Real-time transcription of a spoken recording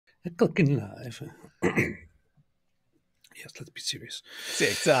Clicking live. Yes, let's be serious.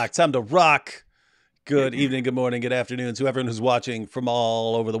 TikTok, time to rock. Good evening, good morning, good afternoon to everyone who's watching from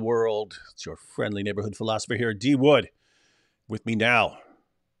all over the world. It's your friendly neighborhood philosopher here, D Wood. With me now,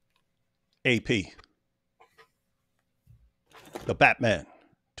 AP, the Batman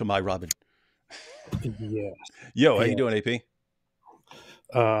to my Robin. Yeah. Yo, how you doing, AP?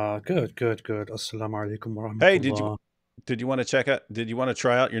 Good. Assalamu alaikum wa Hey, rahmatullah. did you want to check out? Did you want to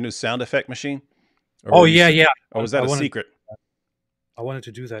try out your new sound effect machine? Oh yeah. Or was that I a wanted secret? I wanted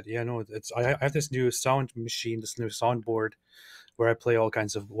to do that. Yeah, no, I have this new sound machine, this new soundboard where I play all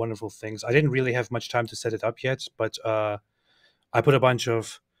kinds of wonderful things. I didn't really have much time to set it up yet, but I put a bunch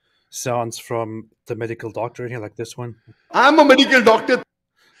of sounds from the medical doctor in here, like this one. I'm a medical doctor.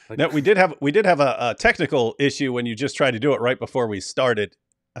 Like, No, we did have a technical issue when you just tried to do it right before we started,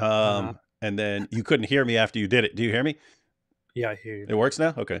 and then you couldn't hear me after you did it. Do you hear me? yeah, I hear you. It works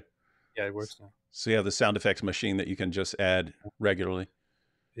now. Okay. Yeah, it works now. So you have the sound effects machine that you can just add regularly.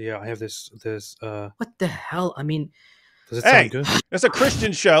 Yeah, I have this. What the hell? I mean, Does it Hey, sound good? it's a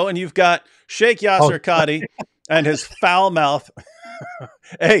Christian show, and you've got Sheikh Yasser Qadi and his foul mouth.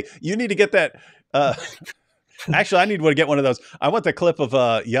 Hey, you need to get that. Actually, I need to get one of those. I want the clip of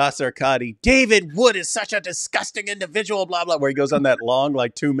Yasser Qadi. David Wood is such a disgusting individual, blah, blah, where he goes on that long,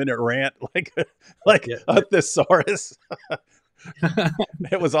 like 2-minute rant, like a thesaurus.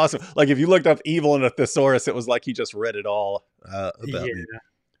 It was awesome. Like if you looked up evil in a thesaurus, it was like he just read it all about me.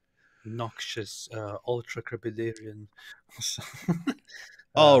 Noxious, ultra crepidarian.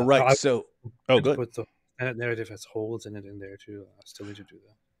 Oh, right. I So, good. put the narrative has holes in it in there too. I still need to do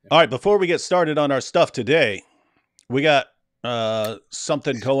that. Yeah. All right. Before we get started on our stuff today, we got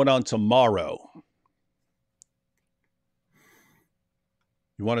something going on tomorrow.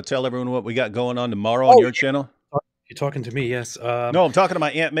 You want to tell everyone what we got going on tomorrow on your channel? You're talking to me, yes. No, I'm talking to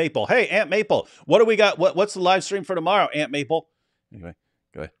my Aunt Maple. Hey, Aunt Maple, what do we got? What's the live stream for tomorrow, Aunt Maple? Anyway,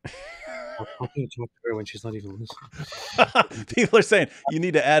 go ahead. How can you talk to her when she's not even listening? People are saying you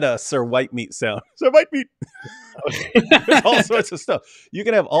need to add a Sir White Meat sound. Sir White Meat. All sorts of stuff. You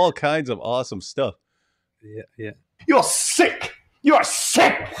can have all kinds of awesome stuff. Yeah. You're sick. You are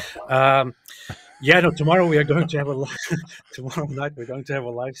sick. Yeah, no, tomorrow we are going to have tomorrow night we're going to have a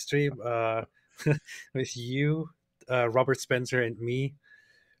live stream with you, Robert Spencer, and me,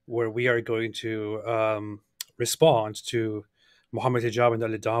 where we are going to respond to Muhammad Hijab and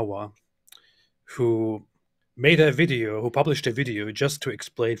Ali Dawa, who published a video just to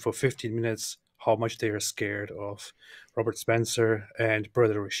explain for 15 minutes how much they are scared of Robert Spencer and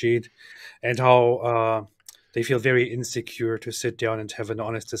Brother Rashid, and how they feel very insecure to sit down and have an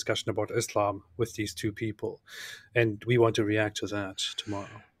honest discussion about Islam with these two people. And we want to react to that tomorrow.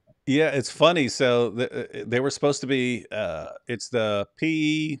 Yeah, it's funny. So they were supposed to be, it's the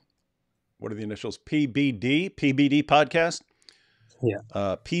what are the initials? PBD podcast. Yeah.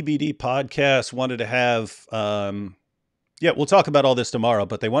 PBD podcast wanted to have, we'll talk about all this tomorrow,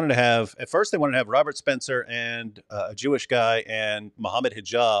 but they wanted to have, at first they wanted to have Robert Spencer and a Jewish guy and Muhammad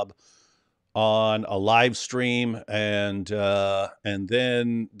Hijab on a live stream, and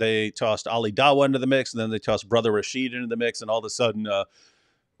then they tossed Ali Dawa into the mix, and then they tossed Brother Rashid into the mix, and all of a sudden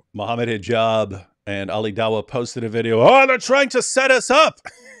Muhammad Hijab and Ali Dawa posted a video. Oh, they're trying to set us up.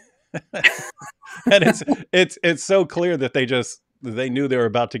 And it's so clear that they knew they were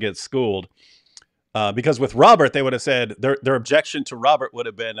about to get schooled, because with Robert they would have said their objection to Robert would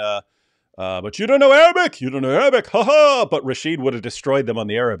have been but you don't know Arabic, haha. But Rashid would have destroyed them on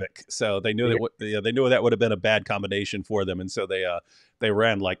the Arabic, so they knew they knew that would have been a bad combination for them, and so they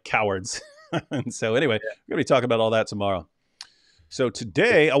ran like cowards. And so anyway, we're gonna be talking about all that tomorrow. So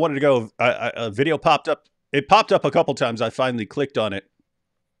today I wanted to go. A video popped up. It popped up a couple times. I finally clicked on it,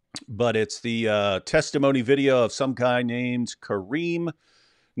 but it's the testimony video of some guy named Kareem.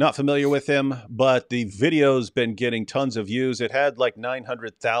 Not familiar with him, but the video's been getting tons of views. It had like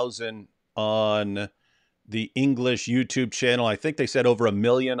 900,000 on the English YouTube channel. I think they said over 1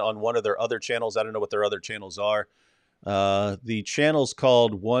 million on one of their other channels. I don't know what their other channels are. The channel's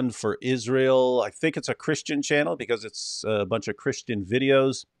called One for Israel. I think it's a Christian channel because it's a bunch of Christian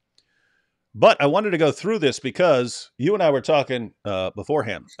videos. But I wanted to go through this because you and I were talking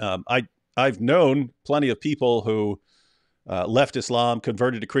beforehand. I've known plenty of people who left Islam,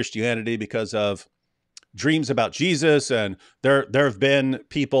 converted to Christianity because of dreams about Jesus, and there have been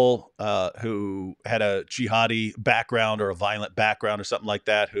people who had a jihadi background or a violent background or something like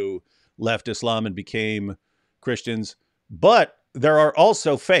that who left Islam and became Christians. But there are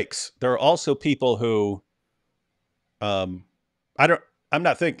also fakes. There are also people who I'm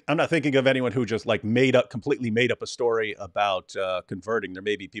not thinking of anyone who just like completely made up a story about converting. There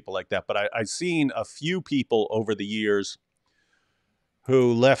may be people like that, but I've seen a few people over the years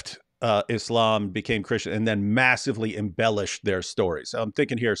who left Islam, became Christian, and then massively embellished their stories. So I'm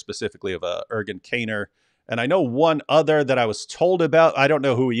thinking here specifically of Ergen Kaner. And I know one other that I was told about. I don't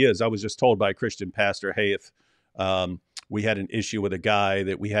know who he is. I was just told by a Christian pastor, hey, if we had an issue with a guy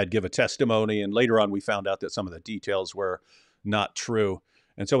that we had give a testimony, and later on we found out that some of the details were not true.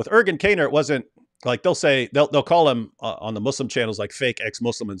 And so with Ergen Kaner, it wasn't like they'll call him on the Muslim channels like fake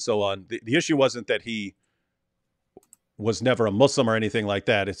ex-Muslim and so on. The issue wasn't that he was never a Muslim or anything like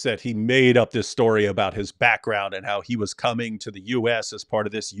that. It's that he made up this story about his background and how he was coming to the U.S. as part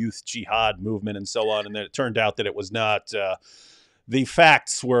of this youth jihad movement and so on. And then it turned out that it was not. The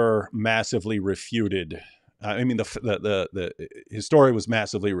facts were massively refuted. I mean, his story was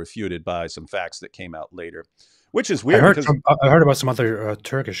massively refuted by some facts that came out later, which is weird. I heard about some other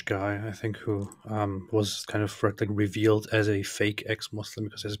Turkish guy, I think, who was kind of like revealed as a fake ex-Muslim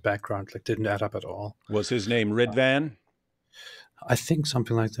because his background like didn't add up at all. Was his name Ridvan? I think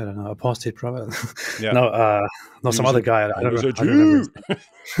something like that. I don't know. Apostate Prophet. Yeah. No, some other guy. I don't know. He was a Jew.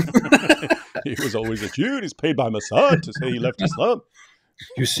 He was always a Jew. He's paid by Mossad to say he left Islam.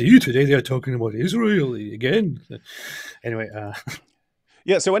 You see, today they are talking about Israel again. Anyway.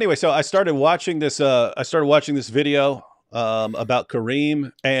 Yeah. So anyway, I started watching this. Video about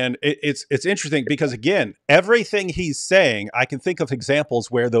Kareem, and it's interesting because again, everything he's saying, I can think of examples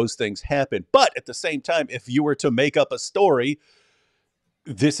where those things happen. But at the same time, if you were to make up a story,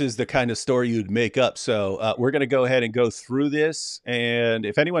 this is the kind of story you'd make up. So we're going to go ahead and go through this, and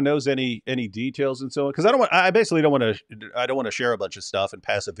if anyone knows any details and so on, because I basically don't want to share a bunch of stuff and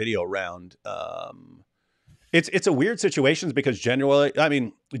pass a video around. It's a weird situation because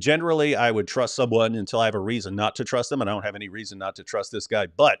generally I would trust someone until I have a reason not to trust them, and I don't have any reason not to trust this guy.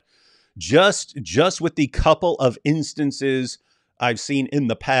 But just with the couple of instances I've seen in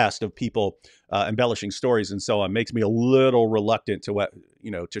the past of people embellishing stories and so on, makes me a little reluctant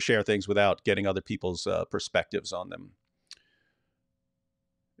to share things without getting other people's perspectives on them.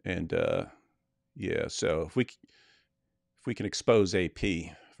 And yeah, so if we can expose AP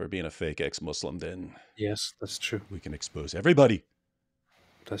for being a fake ex-Muslim, then yes, that's true. We can expose everybody.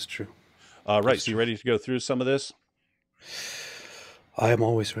 That's true. All right, so you ready to go through some of this? I am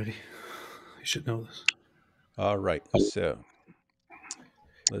always ready. You should know this. All right, so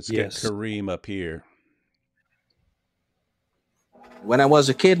let's get Kareem up here. When I was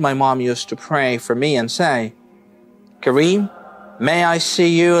a kid, my mom used to pray for me and say, Kareem, may I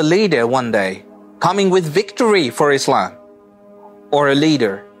see you a leader one day, coming with victory for Islam, or a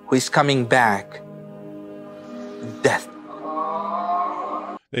leader who is coming back with death.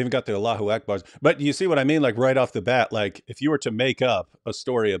 They even got the Allahu Akbars. But you see what I mean? Like right off the bat, like if you were to make up a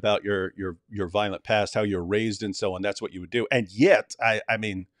story about your violent past, how you're raised and so on, that's what you would do. And yet, I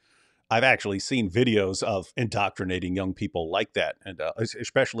mean, I've actually seen videos of indoctrinating young people like that. And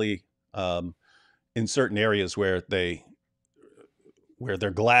especially in certain areas where they're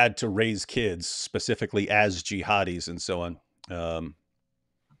glad to raise kids specifically as jihadis and so on.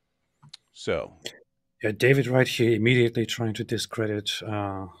 So... Yeah, David Wright here immediately trying to discredit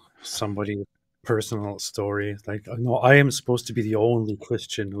somebody's personal story. Like, no, I am supposed to be the only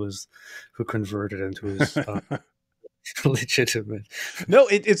Christian who converted and who is legitimate. No,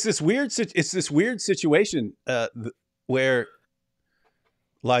 it's this weird situation where,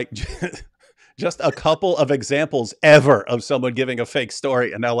 like, just a couple of examples ever of someone giving a fake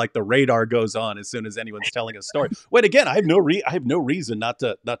story, and now like the radar goes on as soon as anyone's telling a story. When again, I have no reason not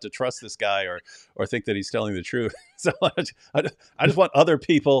to trust this guy or think that he's telling the truth. So I just want other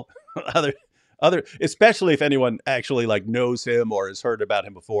people, other, especially if anyone actually like knows him or has heard about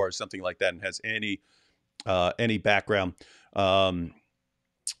him before or something like that and has any background.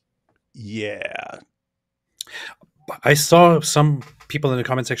 Yeah. I saw some people in the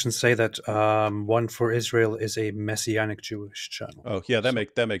comment section say that One for Israel is a Messianic Jewish channel. Oh yeah, that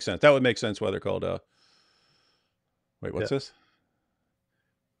makes sense. That would make sense why they're called. Wait, what's this?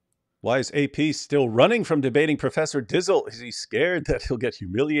 Why is AP still running from debating Professor Dizzle? Is he scared that he'll get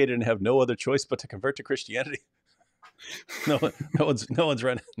humiliated and have no other choice but to convert to Christianity? No one's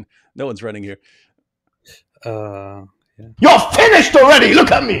running. No one's running here. Yeah. You're finished already.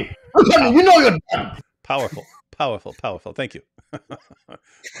 Look at me. Look at me. You know you're done. Powerful. Thank you.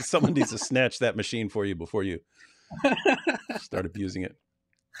 Someone needs to snatch that machine for you before you start abusing it.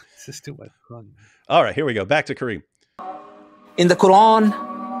 This is too much fun. All right, here we go. Back to Kareem. In the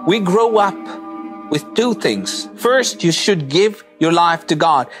Quran, we grow up with two things. First, you should give your life to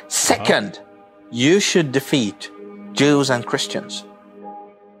God. Second, you should defeat Jews and Christians.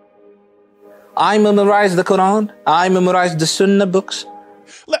 I memorized the Quran. I memorized the Sunnah books.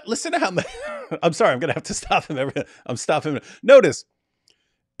 Listen to how many. I'm sorry, I'm going to have to stop him. I'm stopping him. Notice,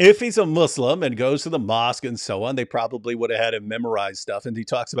 if he's a Muslim and goes to the mosque and so on, they probably would have had him memorize stuff. And he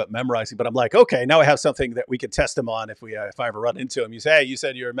talks about memorizing. But I'm like, okay, now I have something that we could test him on if I ever run into him. You say, hey, you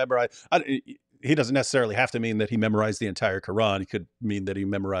said you memorized. He doesn't necessarily have to mean that he memorized the entire Quran. He could mean that he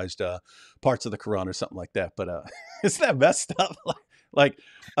memorized parts of the Quran or something like that. But isn't that messed up? Like,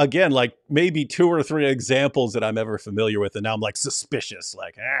 again, like maybe 2 or 3 examples that I'm ever familiar with. And now I'm like suspicious.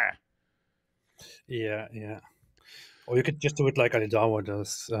 Like, Yeah, yeah. Or you could just do it like Alidawa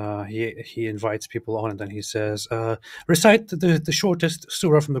does. He invites people on, and then he says, recite the shortest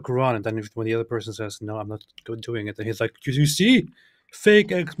surah from the Quran. And then when the other person says, no, I'm not doing it, then he's like, you see,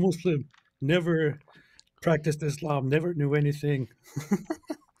 fake ex-Muslim, never practiced Islam, never knew anything.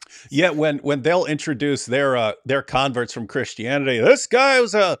 Yeah, when they'll introduce their converts from Christianity, this guy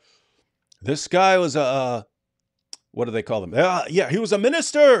was a what do they call them? Yeah, he was a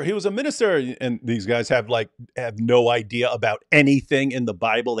minister. He was a minister. And these guys have no idea about anything in the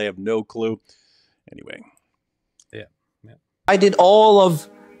Bible. They have no clue. Anyway. Yeah. I did all of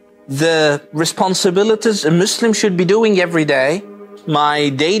the responsibilities a Muslim should be doing every day. My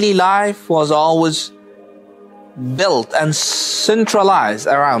daily life was always built and centralized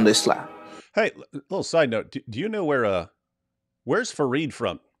around Islam. Hey, little side note. Do you know where's Fareed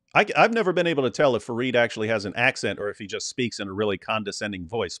from? I've never been able to tell if Fareed actually has an accent or if he just speaks in a really condescending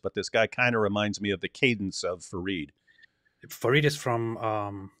voice, but this guy kind of reminds me of the cadence of Fareed. Fareed is from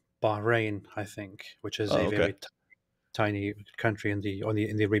Bahrain, I think, which is a very tiny country in the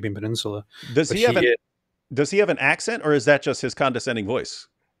Arabian Peninsula. Does he have an accent, or is that just his condescending voice?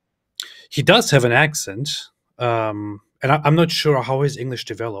 He does have an accent. And I'm not sure how his English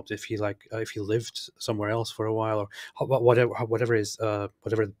developed. If he lived somewhere else for a while, or whatever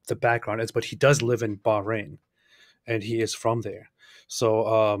the background is. But he does live in Bahrain, and he is from there.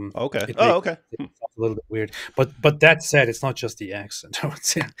 So okay, it's a little bit weird. But that said, it's not just the accent. I would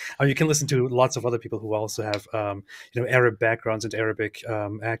say you can listen to lots of other people who also have Arab backgrounds and Arabic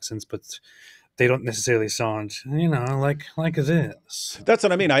accents, but they don't necessarily sound, like this. That's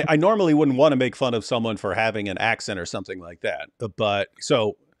what I mean. I normally wouldn't want to make fun of someone for having an accent or something like that. But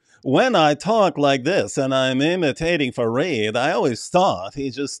so when I talk like this and I'm imitating Fareed, I always thought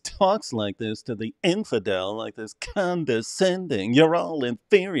he just talks like this to the infidel, like this condescending. You're all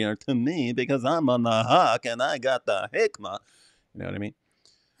inferior to me because I'm on the hawk and I got the hikmah. You know what I mean?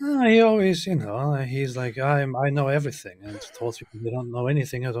 He always, he's like, I know everything, and tells people they don't know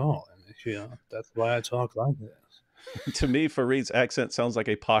anything at all. That's why I talk like this. To me, Fareed's accent sounds like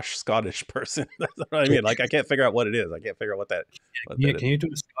a posh Scottish person. That's what I mean. Like, I can't figure out what it is. I can't figure out what that. Can you do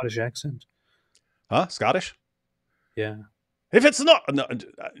a Scottish accent? Huh? Scottish? Yeah. If it's not, no,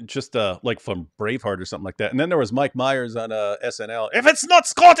 just like from Braveheart or something like that. And then there was Mike Myers on SNL. If it's not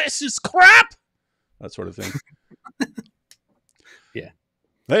Scottish, it's crap. That sort of thing. Yeah.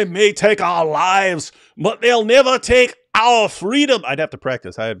 They may take our lives, but they'll never take our freedom. I'd have to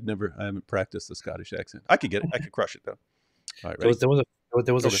practice. I haven't practiced the Scottish accent. I could get it. I could crush it though. All right, ready?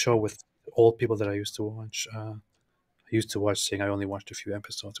 There was a show with old people that I used to watch. I only watched a few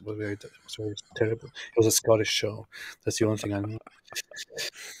episodes. It was very terrible. It was a Scottish show. That's the only thing I know.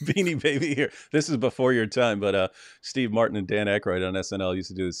 Beanie Baby here. This is before your time, but Steve Martin and Dan Aykroyd on SNL used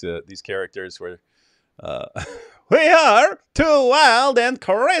to do these characters where we are two wild and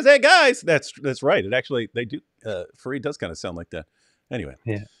crazy guys. That's right. It actually, they do. Fareed does kind of sound like that. Anyway.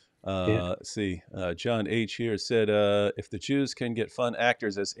 Yeah. Let's see. John H. here said, if the Jews can get fun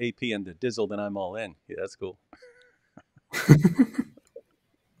actors as AP and the Dizzle, then I'm all in. Yeah, that's cool.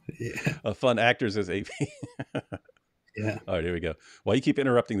 Yeah. Fun actors as AP. Yeah. All right, here we go. Why you keep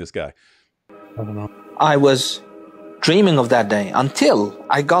interrupting this guy? I don't know. I was dreaming of that day until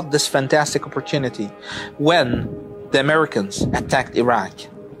I got this fantastic opportunity when the Americans attacked Iraq.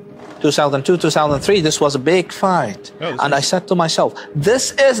 2002, 2003, this was a big fight. And I said to myself,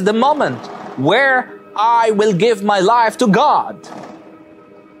 this is the moment where I will give my life to God.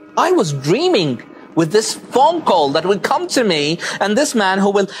 I was dreaming with this phone call that would come to me and this man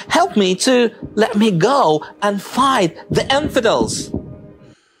who will help me to let me go and fight the infidels.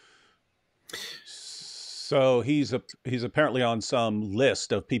 So he's apparently on some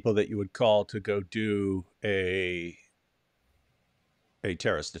list of people that you would call to go do a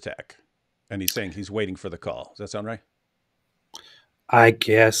terrorist attack. And he's saying he's waiting for the call. Does that sound right? I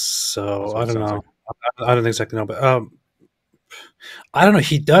guess so. I don't know. Like. I don't exactly know, but I don't know.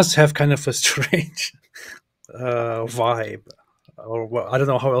 He does have kind of a strange vibe, or I don't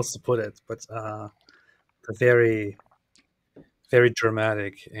know how else to put it, but very, very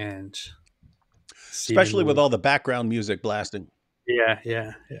dramatic and especially with seemingly. all the background music blasting, Yeah.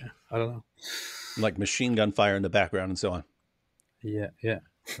 I don't know. like machine gun fire in the background and so on. Yeah.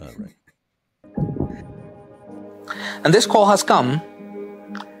 All right. And this call has come,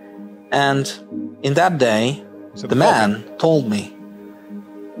 and in that day, So the man told me,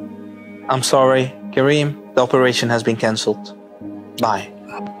 I'm sorry, Kareem, the operation has been cancelled. Bye.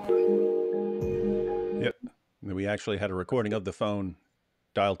 Yep. We actually had a recording of the phone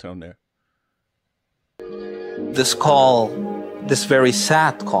dial tone there. This call, this very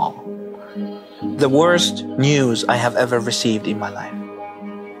sad call, the worst news I have ever received in my life.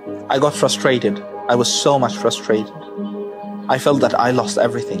 I got frustrated. I was so much frustrated. I felt that I lost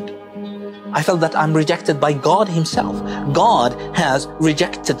everything. I felt that I'm rejected by God himself. God has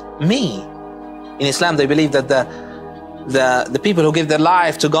rejected me. In Islam, they believe that the people who give their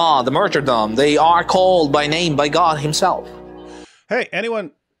life to God, the martyrdom, they are called by name by God himself. Hey,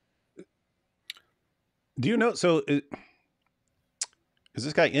 anyone, do you know, so is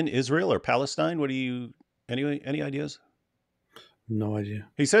this guy in Israel or Palestine? What do you, any ideas? No idea.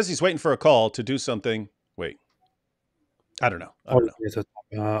 He says he's waiting for a call to do something. Wait, I don't know.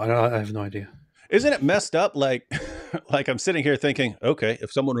 I have no idea. Isn't it messed up? Like, like I'm sitting here thinking, okay,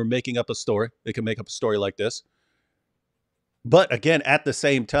 if someone were making up a story, they can make up a story like this. But again, at the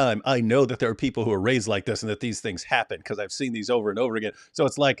same time, I know that there are people who are raised like this and that these things happen because I've seen these over and over again. So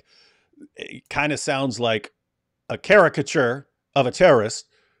it's like, it kind of sounds like a caricature of a terrorist,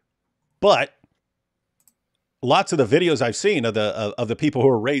 but lots of the videos I've seen of the people who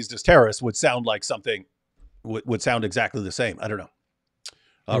are raised as terrorists would sound like something, would sound exactly the same. I don't know.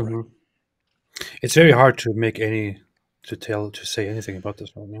 All right. It's very hard to make to say anything about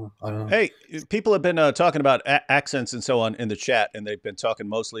this right now. I don't know. Hey, people have been talking about accents and so on in the chat, and they've been talking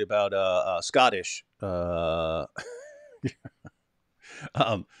mostly about Scottish.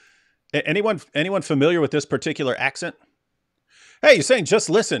 Anyone familiar with this particular accent? Hey, you're saying just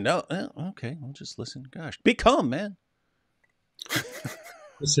listen. No, okay, well, just listen. Gosh, be calm, man.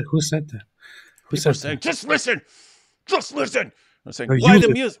 Who said that? Who People said saying, that? just listen. Just listen. I'm saying, Or why use the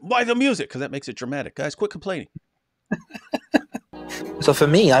it. music? Why the music? Because that makes it dramatic. Guys, quit complaining. So for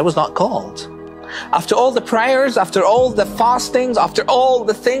me, I was not called. After all the prayers, after all the fastings, after all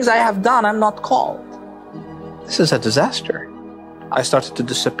the things I have done, I'm not called. This is a disaster. I started to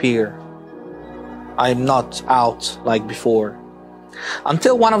disappear. I'm not out like before.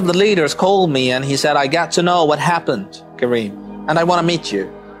 Until one of the leaders called me and he said, I got to know what happened, Kareem, and I want to meet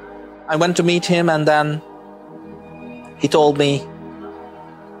you. I went to meet him, and then he told me,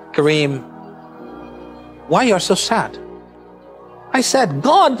 Kareem, why you are so sad? I said,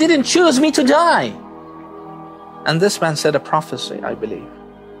 God didn't choose me to die. And this man said a prophecy, I believe.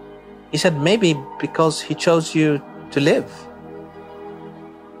 He said, maybe because he chose you to live.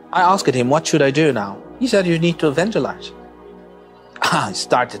 I asked him, what should I do now? He said, you need to evangelize. I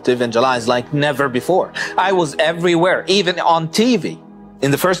started to evangelize like never before. I was everywhere, even on TV.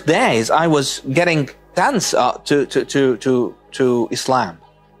 In the first days, I was getting tense to Islam.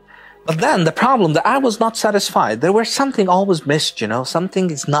 But then the problem that I was not satisfied. There was something always missed, you know,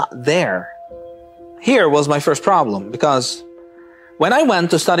 something is not there. Here was my first problem, because when I went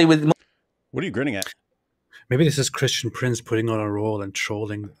to study with... What are you grinning at? Maybe this is Christian Prince putting on a role and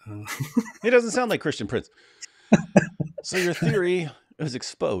trolling. He doesn't sound like Christian Prince. So your theory is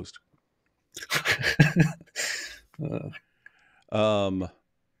exposed.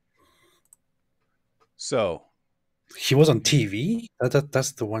 So He was on TV?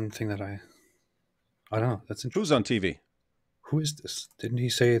 That's the one thing that I don't know. That's interesting. who's on TV? Who is this? Didn't he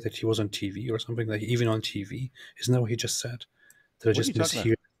say that he was on TV or something? Like even on TV? Isn't that what he just said? Did I What are just you talking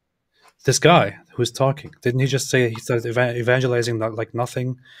mishear? This guy who's talking, didn't he just say he started evangelizing like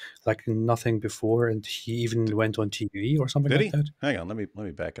nothing before, and he even went on TV or something Did like he? that? Hang on, let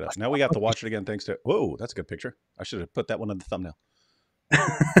me back it up. Now we have to watch it again thanks to... Whoa, that's a good picture. I should have put that one on the thumbnail.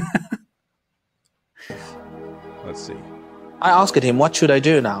 Let's see. I asked him, what should I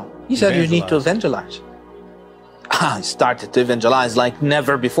do now? He said, you need to evangelize. I started to evangelize like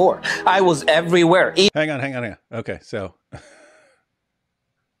never before. I was everywhere. Hang on. Okay, so...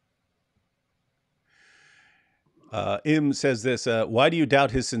 Im says this, why do you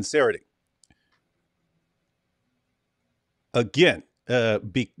doubt his sincerity? Again,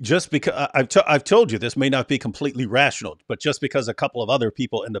 just because I've told you this may not be completely rational, but just because a couple of other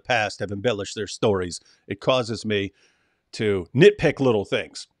people in the past have embellished their stories, it causes me to nitpick little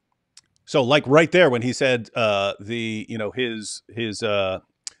things. So like right there when he said the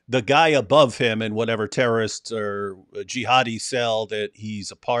guy above him in whatever terrorist or jihadi cell that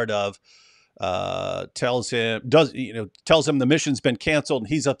he's a part of, tells him the mission's been canceled, and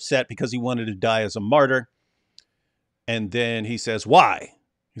he's upset because he wanted to die as a martyr. And then he says, why?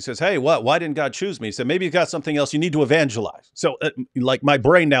 He says, hey, why didn't God choose me? He said, maybe you got something else. You need to evangelize. So like my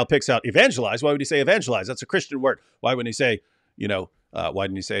brain now picks out evangelize. Why would he say evangelize? That's a Christian word. Why wouldn't he say, why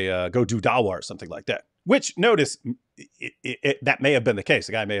didn't he say go do dawah or something like that? Which, notice, that may have been the case.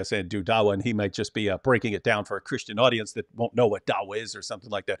 The guy may have said do dawah, and he might just be breaking it down for a Christian audience that won't know what dawah is or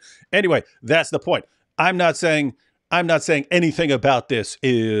something like that. Anyway, that's the point. I'm not saying anything about this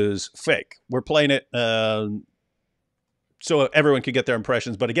is fake. We're playing it so everyone can get their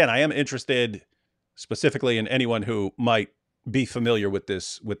impressions. But again, I am interested specifically in anyone who might be familiar with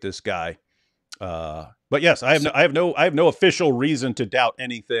this guy. But yes, I have no official reason to doubt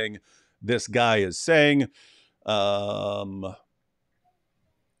anything this guy is saying. Brother,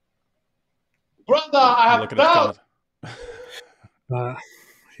 I have doubt.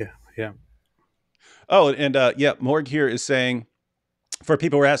 Yeah. Oh, and Morg here is saying, for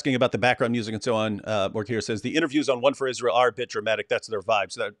people who are asking about the background music and so on, Morg here says the interviews on One for Israel are a bit dramatic. That's their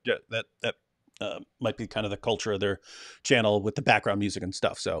vibe. So that might be kind of the culture of their channel with the background music and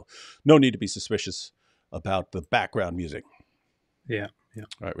stuff. So no need to be suspicious about the background music. Yeah. All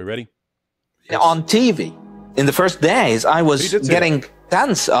right, we ready? Yes. On TV, in the first days, I was getting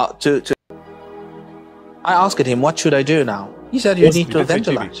tense to. I asked him, what should I do now? He said, you need to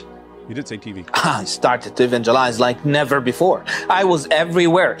evangelize. You did say TV. I started to evangelize like never before. I was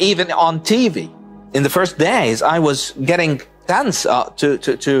everywhere, even on TV. In the first days, I was getting tense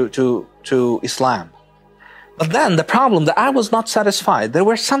to Islam. But then the problem that I was not satisfied. There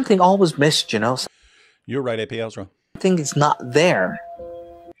was something always missed, You're right, AP. I was wrong. Something is not there.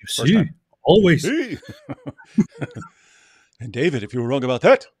 You see, always. And David, if you were wrong about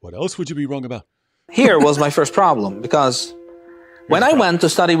that, what else would you be wrong about? Here was my first problem, because when I went to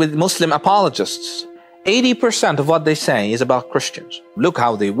study with Muslim apologists, 80% of what they say is about Christians. Look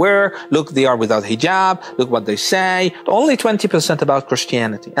how they wear, look, they are without hijab, look what they say. Only 20% about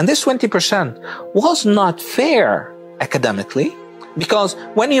Christianity. And this 20% was not fair academically, because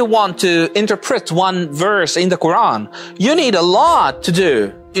when you want to interpret one verse in the Quran, you need a lot to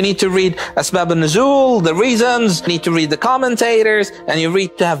do. You need to read Asbab al-Nuzul, the reasons, you need to read the commentators, and you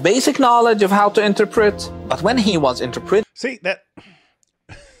need to have basic knowledge of how to interpret. But when he was interpreting... See, that...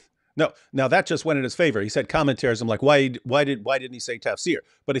 No, now that just went in his favor. He said commentaries. I'm like, why didn't he say tafsir?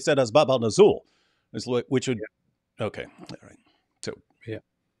 But he said Asbab al-Nuzul, which would... Okay, all right. So, yeah.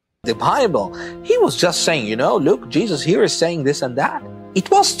 The Bible, he was just saying, look, Jesus here is saying this and that.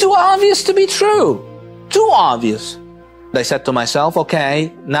 It was too obvious to be true. Too obvious. I said to myself,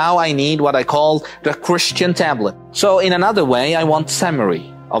 okay, now I need what I call the Christian tablet. So in another way, I want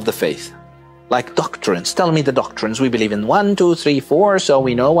summary of the faith. Like doctrines. Tell me the doctrines. We believe in 1, 2, 3, 4, so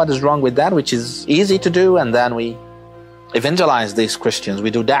we know what is wrong with that, which is easy to do, and then we evangelize these Christians.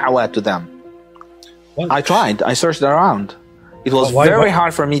 We do da'wah to them. I tried. I searched around. It was very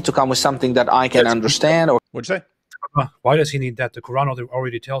hard for me to come with something that I can understand. What'd you say? Why does he need that? The Quran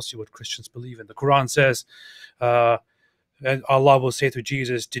already tells you what Christians believe in. The Quran says, and Allah will say to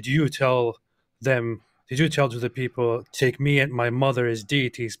Jesus, did you tell to the people, take me and my mother as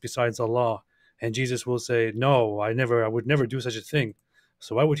deities besides Allah? And Jesus will say, no, I would never do such a thing.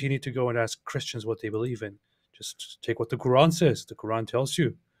 So why would he need to go and ask Christians what they believe in? Just take what the Quran says. The Quran tells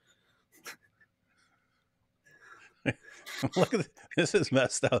you. Look at this is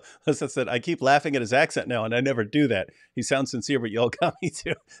messed up. As I said, I keep laughing at his accent now, and I never do that. He sounds sincere, but y'all got me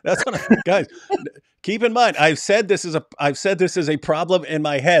too. That's what guys. Keep in mind, I've said this is a problem in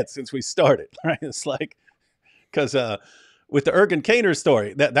my head since we started. Right? It's like because with the Ergun Caner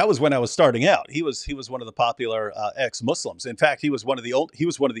story, that was when I was starting out. He was one of the popular ex-Muslims. In fact, he was one of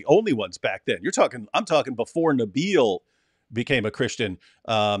the only ones back then. I'm talking before Nabil became a Christian.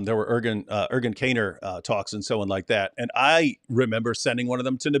 There were Ergun Caner talks and so on like that. And I remember sending one of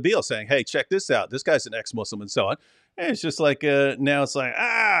them to Nabil saying, hey, check this out. This guy's an ex-Muslim and so on. And it's just like, now it's like,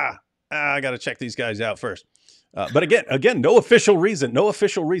 I got to check these guys out first. But again, no official reason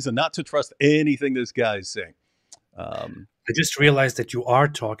not to trust anything this guy's saying. I just realized that you are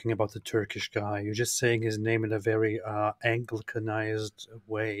talking about the Turkish guy. You're just saying his name in a very Anglicanized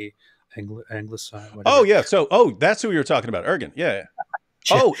way. Anglicized. Whatever. Oh yeah, that's who you're talking about, Ergun. Yeah.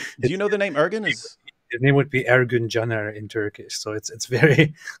 Oh, do you know the name Ergun? His name would be Ergun Caner in Turkish. So it's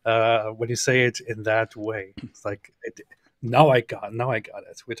very when you say it in that way, it's like now I got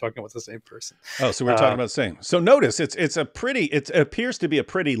it. We're talking about the same person. Oh, so we're talking about the same. So notice it appears to be a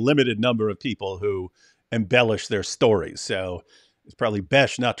pretty limited number of people who embellish their stories. So it's probably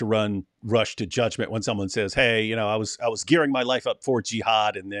best not to rush to judgment when someone says, hey, I was gearing my life up for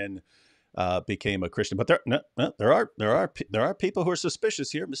jihad, and then became a Christian. But there are people who are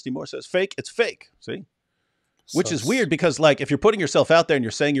suspicious here. Misty Moore says fake. It's fake. See, which is weird because like if you're putting yourself out there and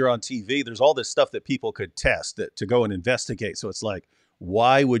you're saying you're on TV, there's all this stuff that people could test to go and investigate. So it's like,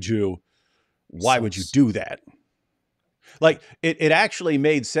 why would you do that? Like it actually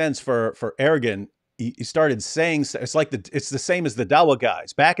made sense for Ergen. He started saying it's like it's the same as the Dawa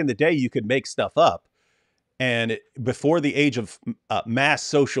guys. Back in the day, you could make stuff up. And before the age of mass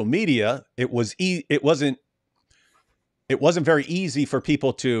social media, it wasn't very easy for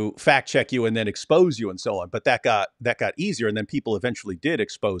people to fact check you and then expose you and so on. But that got easier, and then people eventually did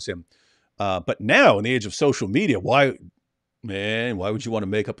expose him. But now, in the age of social media, why would you want to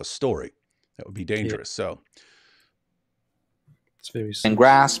make up a story? That would be dangerous. Yeah. So it's very and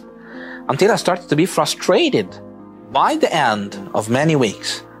grasp until I started to be frustrated. By the end of many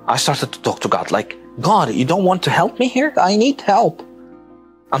weeks, I started to talk to God like, God, you don't want to help me here? I need help.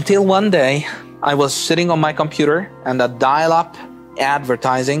 Until one day, I was sitting on my computer and a dial-up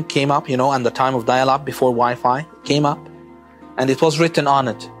advertising came up, and the time of dial-up before Wi-Fi came up. And it was written on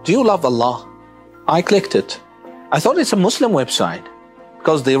it, do you love Allah? I clicked it. I thought it's a Muslim website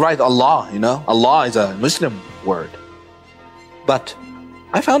because they write Allah, Allah is a Muslim word. But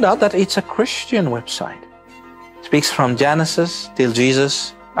I found out that it's a Christian website. It speaks from Genesis till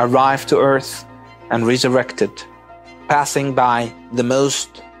Jesus arrived to earth and resurrected, passing by the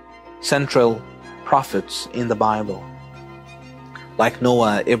most central prophets in the Bible, like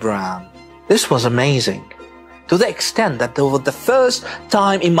Noah, Abraham. This was amazing, to the extent that for the first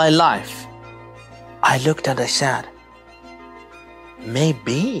time in my life, I looked and I said,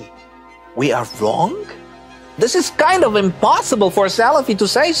 maybe we are wrong? This is kind of impossible for a Salafi to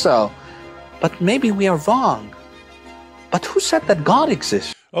say so, but maybe we are wrong. But who said that God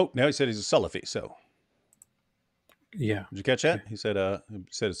exists? Oh, now he said he's a Salafi, so. Yeah. Did you catch that? He said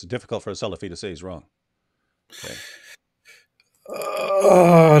it's difficult for a Salafi to say he's wrong. Okay.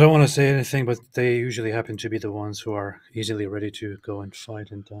 I don't want to say anything, but they usually happen to be the ones who are easily ready to go and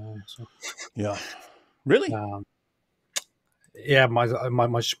fight and die. So. Yeah. Really? Yeah,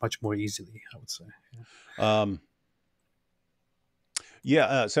 much more easily, I would say.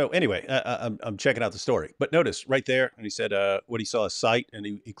 Yeah. So anyway, I'm checking out the story, but notice right there, and he said, what he saw a site, and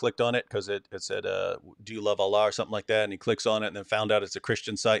he clicked on it because it said, do you love Allah or something like that? And he clicks on it and then found out it's a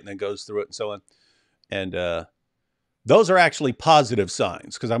Christian site and then goes through it and so on. And those are actually positive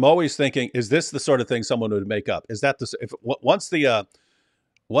signs, because I'm always thinking, is this the sort of thing someone would make up? Is that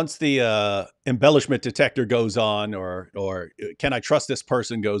once the embellishment detector goes on, or can I trust this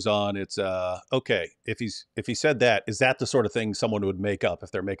person goes on, it's okay. If he said that, is that the sort of thing someone would make up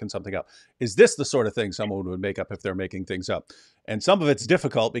if they're making something up? Is this the sort of thing someone would make up if they're making things up? And some of it's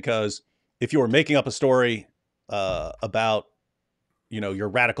difficult, because if you were making up a story about your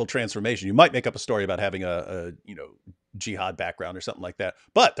radical transformation, you might make up a story about having a jihad background or something like that.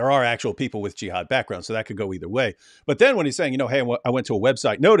 But there are actual people with jihad backgrounds, so that could go either way. But then when he's saying, hey, I went to a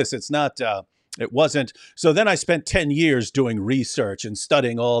website, notice it's not, it wasn't. So then I spent 10 years doing research and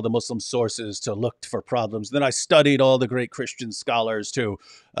studying all the Muslim sources to look for problems. Then I studied all the great Christian scholars to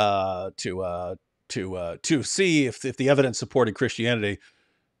see if the evidence supported Christianity.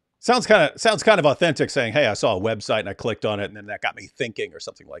 Sounds kind of authentic, saying, hey, I saw a website and I clicked on it and then that got me thinking, or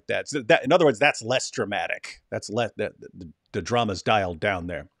something like that. So in other words, that's less dramatic. That's the drama's dialed down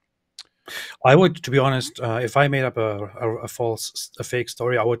there. I would, to be honest, if I made up a fake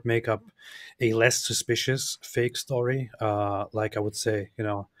story, I would make up a less suspicious fake story. Like I would say,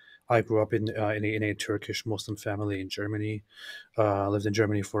 I grew up in a Turkish Muslim family in Germany, lived in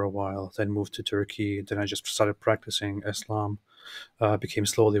Germany for a while, then moved to Turkey. Then I just started practicing Islam. Became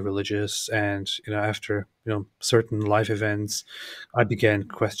slowly religious, and after certain life events, I began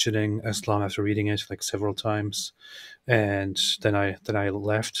questioning Islam after reading it like several times, and then I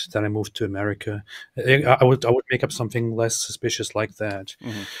left. Then I moved to America. I would make up something less suspicious like that.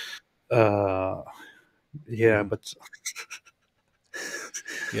 Mm-hmm. Yeah, but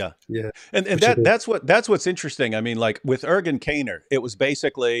yeah, yeah, and that's what's interesting. I mean, like with Ergen Kaner, it was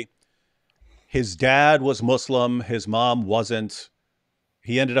basically, his dad was Muslim, his mom wasn't.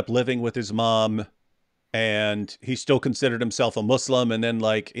 He ended up living with his mom, and he still considered himself a Muslim. And then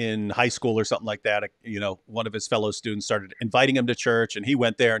like in high school or something like that, one of his fellow students started inviting him to church, and he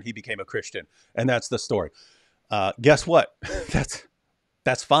went there and he became a Christian. And that's the story. Guess what?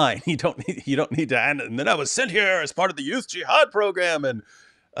 That's fine. You don't need to. And then I was sent here as part of the youth jihad program, and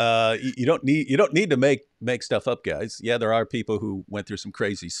you don't need to make stuff up, guys. Yeah, there are people who went through some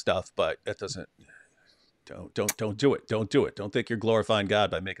crazy stuff, but that doesn't. Don't do it. Don't do it. Don't think you're glorifying God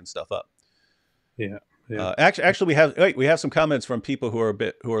by making stuff up. Yeah. Yeah. Actually, we have some comments from people who are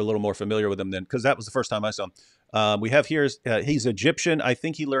a little more familiar with him then, because that was the first time I saw him. We have here he's Egyptian. I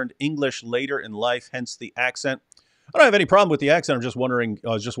think he learned English later in life, hence the accent. I don't have any problem with the accent. I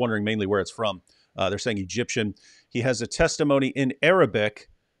was just wondering mainly where it's from. They're saying Egyptian. He has a testimony in Arabic,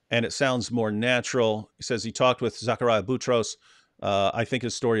 and it sounds more natural. He says he talked with Zachariah Boutros. I think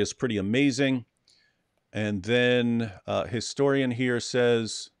his story is pretty amazing. And then historian here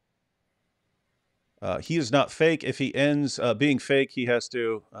says. He is not fake. If he ends being fake, he has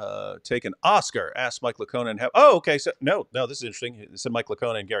to take an Oscar. Ask Mike Lacona and have. Oh, okay. So no, this is interesting. It said Mike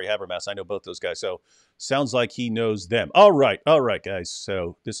Lacona and Gary Habermas. I know both those guys. So sounds like he knows them. All right, guys.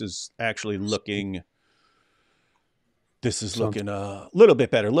 So this is actually looking. This is looking a little bit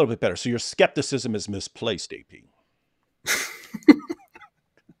better. So your skepticism is misplaced, AP.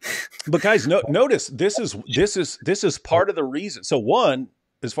 But guys, notice this is part of the reason. So one.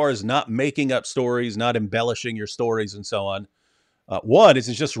 As far as not making up stories, not embellishing your stories and so on. One, is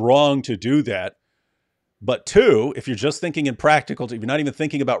it's just wrong to do that. But two, if you're just thinking in practical, if you're not even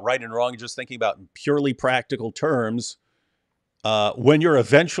thinking about right and wrong, you're just thinking about in purely practical terms, when you're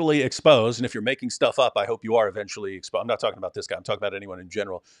eventually exposed, and if you're making stuff up, I hope you are eventually exposed. I'm not talking about this guy. I'm talking about anyone in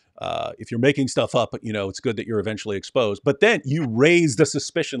general. If you're making stuff up, it's good that you're eventually exposed. But then you raise the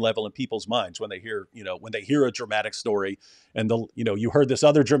suspicion level in people's minds when they hear, a dramatic story, and you heard this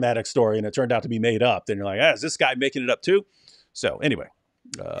other dramatic story, and it turned out to be made up. Then you're like, is this guy making it up too? So anyway,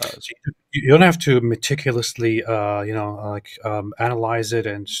 you don't have to meticulously, analyze it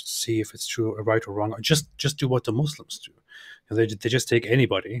and see if it's true or right or wrong. Just do what the Muslims do. They just take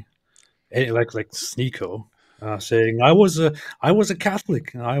anybody, like Sneeko, saying I was a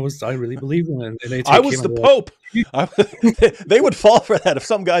Catholic and I really believe in it. And they take I was the Pope. They would fall for that if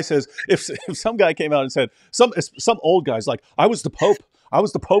some guy says if some guy came out and said some old guy's like I was the Pope. I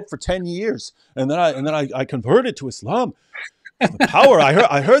was the Pope for 10 years and then I converted to Islam. The power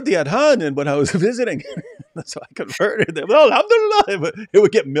I heard the adhan and when I was visiting. So I converted them. Well, alhamdulillah, but it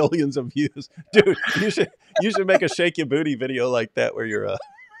would get millions of views. Dude, you should make a shake your booty video like that where you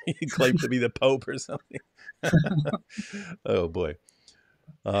claim to be the Pope or something. Oh boy.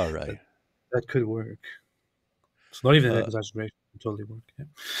 All right. That could work. It's not even an exaggeration. It would totally work.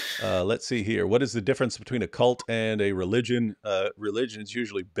 Yeah. Let's see here. What is the difference between a cult and a religion? Religion is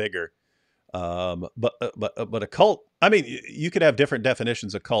usually bigger. But a cult, I mean, you could have different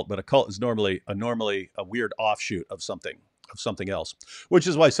definitions of cult, but a cult is normally a weird offshoot of something else, which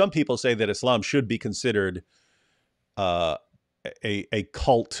is why some people say that Islam should be considered a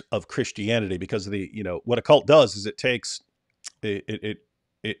cult of Christianity, because of what a cult does is it takes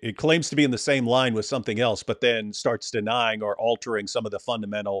it claims to be in the same line with something else, but then starts denying or altering some of the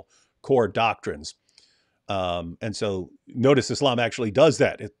fundamental core doctrines. And so notice Islam actually does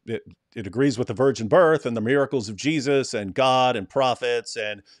that. It agrees with the virgin birth and the miracles of Jesus and God and prophets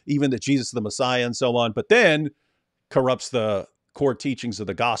and even that Jesus is the Messiah and so on, but then corrupts the core teachings of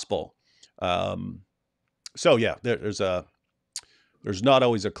the gospel. So yeah, there's not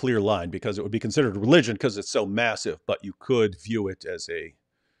always a clear line because it would be considered religion because it's so massive, but you could view it as a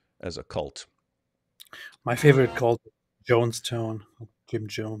cult. My favorite cult, Jonestown. Jim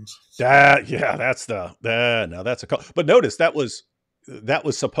Jones. Now that's a cult. But notice that was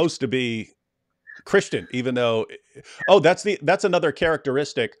supposed to be Christian, even though that's another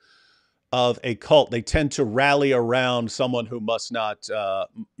characteristic of a cult. They tend to rally around someone who must not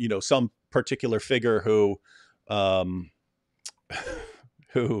some particular figure who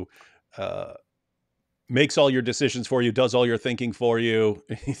makes all your decisions for you, does all your thinking for you.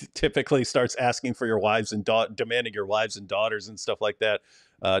 He typically starts asking for your wives and demanding your wives and daughters and stuff like that.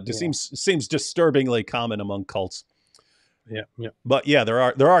 Seems disturbingly common among cults. Yeah. But yeah,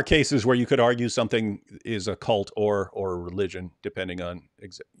 there are cases where you could argue something is a cult or a religion, depending on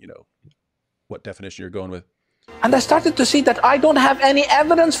what definition you're going with. And I started to see that I don't have any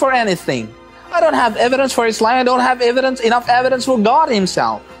evidence for anything. I don't have evidence for Islam. I don't have enough evidence for God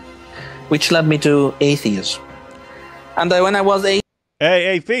himself. Which led me to atheism. And when I was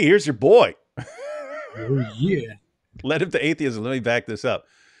Hey, AP, here's your boy. Oh, yeah. Led him to atheism. Let me back this up.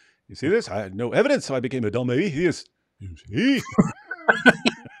 You see this? I had no evidence, so I became a dumb atheist. You see?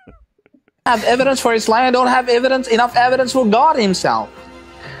 I have evidence for Islam. I don't have enough evidence for God himself.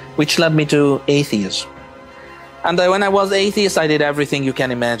 Which led me to atheism. And when I was atheist, I did everything you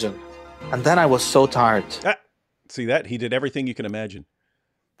can imagine. And then I was so tired. See that? He did everything you can imagine.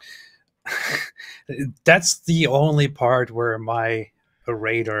 That's the only part where my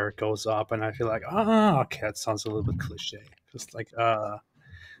radar goes up and I feel like, okay, that sounds a little bit cliche. Just like, I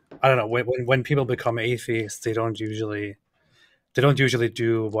don't know, when people become atheists, they don't usually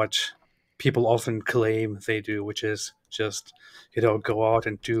do what people often claim they do, which is just, go out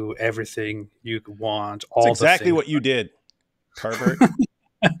and do everything you want, It's all the exactly things. what you did, pervert.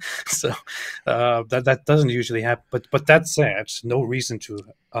 So that doesn't usually happen. But that said, no reason to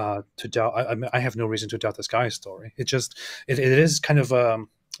doubt. I have no reason to doubt this guy's story. It is kind of a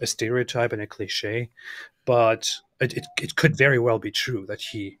stereotype and a cliche, but it could very well be true that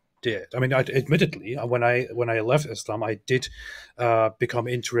he did. I mean, admittedly, when I left Islam, I did become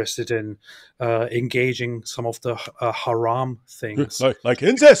interested in engaging some of the haram things. like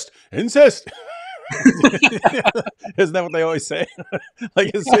incest. Isn't that what they always say?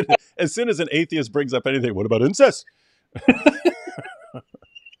 Like as soon as an atheist brings up anything, what about incest?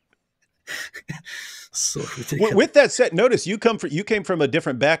 So ridiculous. With that said, notice you came from a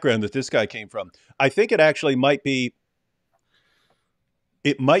different background that this guy came from. I think it actually might be.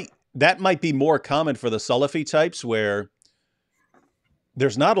 That might be more common for the Salafi types, where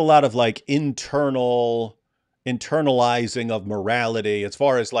there's not a lot of like internalizing of morality, as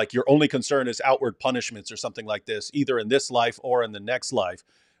far as like your only concern is outward punishments or something like this, either in this life or in the next life,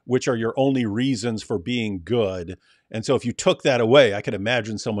 which are your only reasons for being good. And so if you took that away, I could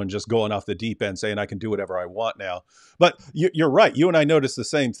imagine someone just going off the deep end saying, I can do whatever I want now. But you're right. You and I noticed the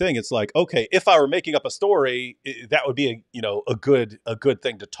same thing. It's like, okay, if I were making up a story, that would be a good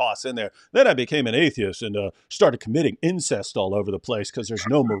thing to toss in there. Then I became an atheist and started committing incest all over the place because there's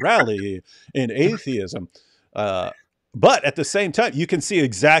no morality in atheism. But at the same time, you can see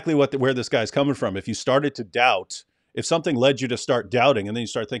exactly where this guy's coming from. If you started to doubt, if something led you to start doubting, and then you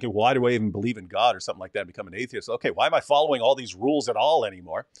start thinking, why do I even believe in God or something like that, and become an atheist? Okay, why am I following all these rules at all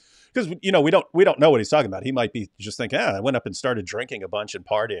anymore? Because we don't know what he's talking about. He might be just thinking, I went up and started drinking a bunch and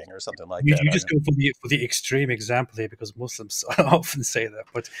partying or something like that. You just go for the extreme example here, because Muslims often say that.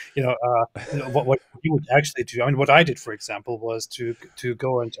 But what you would actually do. I mean, what I did, for example, was to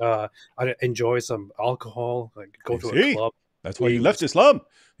go and enjoy some alcohol, like go to a club. That's why you left Islam.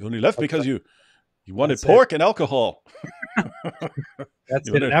 You only left because you wanted pork and alcohol. That's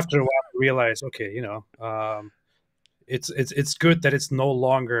it. And after a while, you realize, okay, it's good that it's no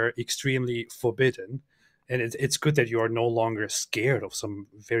longer extremely forbidden, and it's good that you are no longer scared of some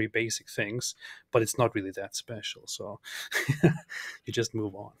very basic things, but it's not really that special. So you just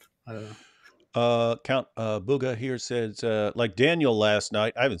move on. I don't know. Count Booga here says, like Daniel last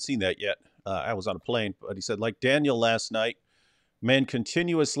night. I haven't seen that yet. I was on a plane, but he said, like Daniel last night, man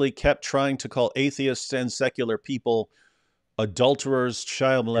continuously kept trying to call atheists and secular people adulterers,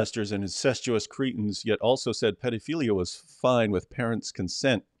 child molesters, and incestuous cretins, yet also said pedophilia was fine with parents'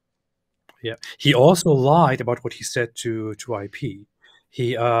 consent. Yeah. He also lied about what he said to IP.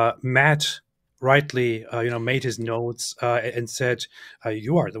 He Matt rightly made his notes and said,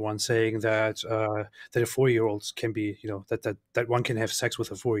 you are the one saying that a 4-year-old can be, that one can have sex with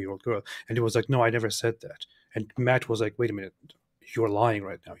a 4-year-old girl. And he was like, no, I never said that. And Matt was like, wait a minute, you're lying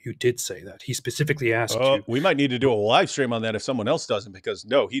right now. You did say that. He specifically asked you. We might need to do a live stream on that if someone else doesn't, because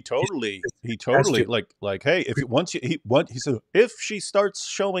no, he totally like, hey, he said, if she starts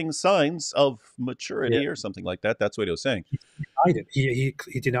showing signs of maturity or something like that, that's what he was saying. He denied it.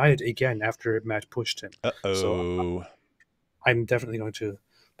 He denied it again after Matt pushed him. So I'm definitely going to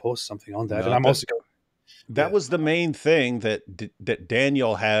post something on that. And I'm also going. That was the main thing that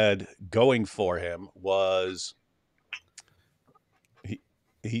Daniel had going for him, was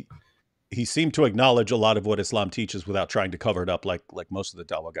he seemed to acknowledge a lot of what Islam teaches without trying to cover it up like most of the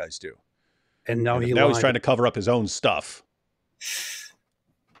Dawah guys do. And now he's trying to cover up his own stuff.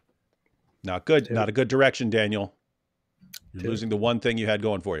 Not good. Dude. Not a good direction, Daniel. You're losing the one thing you had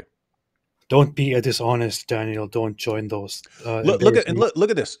going for you. Don't be a dishonest, Daniel. Don't join those. Look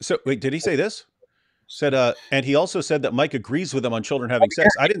at this. So wait, did he say this? Said, and he also said that Mike agrees with him on children having sex.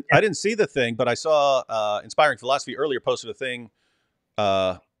 I didn't see the thing, but I saw Inspiring Philosophy earlier posted a thing.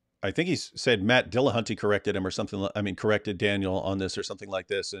 I think he said Matt Dillahunty corrected him or something. Corrected Daniel on this or something like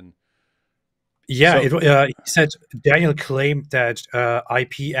this. And yeah, he said Daniel claimed that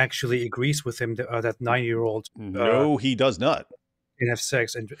IP actually agrees with him that 9-year-old. No, he does not. Can have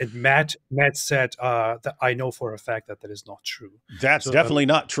sex, and Matt said that I know for a fact that is not true. That's definitely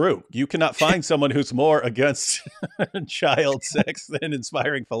not true. You cannot find someone who's more against child sex than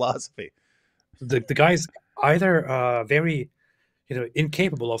Inspiring Philosophy. The guy's either very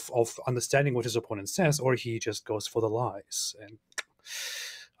incapable of understanding what his opponent says, or he just goes for the lies. And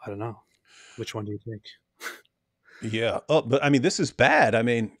I don't know, which one do you think? Yeah. Oh, but I mean, this is bad. I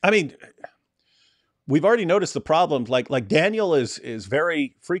mean, we've already noticed the problem. Like Daniel is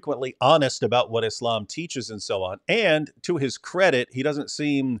very frequently honest about what Islam teaches and so on. And to his credit, he doesn't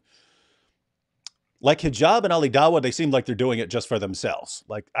seem like hijab and Ali Dawah, they seem like they're doing it just for themselves.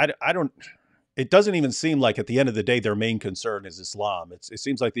 Like I don't. It doesn't even seem like at the end of the day their main concern is Islam. It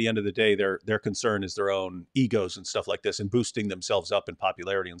seems like at the end of the day their concern is their own egos and stuff like this, and boosting themselves up in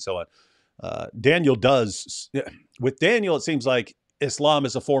popularity and so on. Daniel does with Daniel. It seems like Islam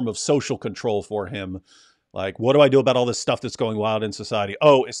is a form of social control for him. Like, what do I do about all this stuff that's going wild in society?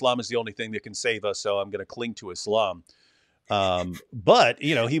 Oh, Islam is the only thing that can save us, so I'm going to cling to Islam. But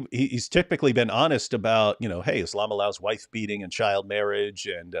you know, he's typically been honest about, you know, hey, Islam allows wife beating and child marriage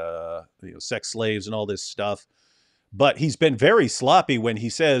and you know, sex slaves and all this stuff. But he's been very sloppy when he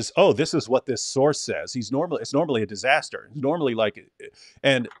says, "Oh, this is what this source says." It's normally a disaster. It's normally like,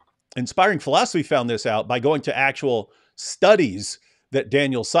 and Inspiring Philosophy found this out by going to actual studies that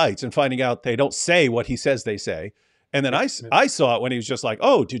Daniel cites and finding out they don't say what he says they say. And then I saw it when he was just like,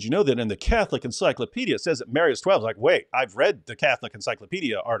 "Oh, did you know that in the Catholic Encyclopedia it says that Mary is 12?" I was like, wait, I've read the Catholic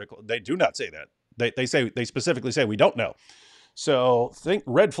Encyclopedia article. They do not say that. They specifically say we don't know. So think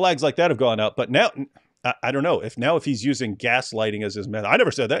red flags like that have gone up. But now, I don't know if he's using gaslighting as his method. I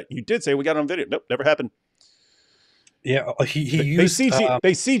never said that. You did say we got it on video. Nope, never happened. Yeah, he used.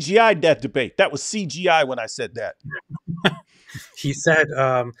 They CGI'd that debate. That was CGI when I said that. He said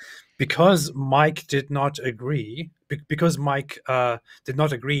because Mike did not agree, because Mike did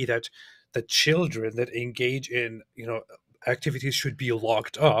not agree that the children that engage in, you know, activities should be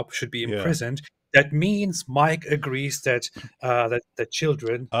locked up, should be imprisoned. Yeah. That means Mike agrees that that the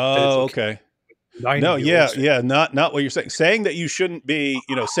children. Oh, okay. No, yeah, not what you're saying. Saying that you shouldn't be,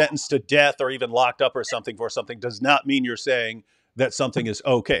 you know, sentenced to death or even locked up or something for something does not mean you're saying that something is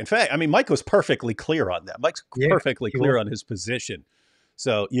okay. In fact, I mean, Mike was perfectly clear on that. Mike's perfectly clear on his position.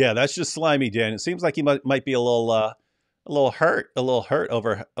 So yeah, that's just slimy, Dan. It seems like he might be a little hurt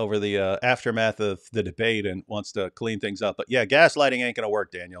over the aftermath of the debate and wants to clean things up. But yeah, gaslighting ain't gonna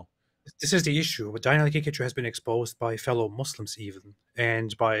work, Daniel. This is the issue. Daniel Kikichu has been exposed by fellow Muslims even,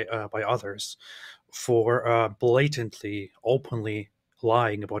 and by others, for blatantly, openly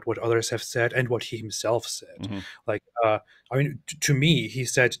lying about what others have said and what he himself said. Mm-hmm. Like, I mean, to me, he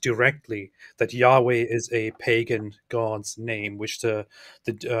said directly that Yahweh is a pagan god's name, which the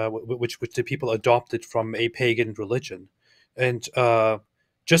people adopted from a pagan religion, and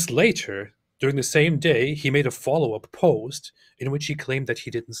just later, during the same day, he made a follow-up post in which he claimed that he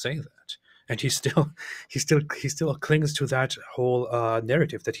didn't say that, and he still clings to that whole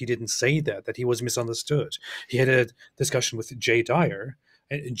narrative that he didn't say that he was misunderstood. He had a discussion with Jay Dyer,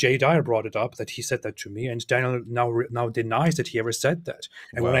 and Jay Dyer brought it up that he said that to me, and Daniel now denies that he ever said that.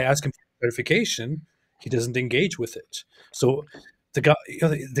 And when I ask him for clarification, he doesn't engage with it. So the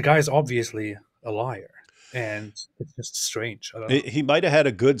guy is obviously a liar. And it's just strange. I don't know. He might have had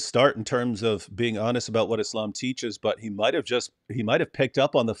a good start in terms of being honest about what Islam teaches, but he might have picked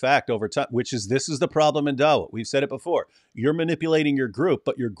up on the fact over time, this is the problem in Dawah. We've said it before. You're manipulating your group,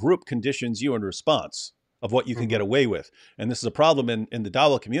 but your group conditions you in response of what you can get away with. And this is a problem in the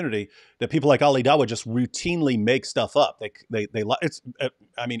Dawah community, that people like Ali Dawah just routinely make stuff up.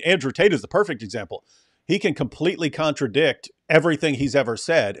 I mean, Andrew Tate is the perfect example. He can completely contradict everything he's ever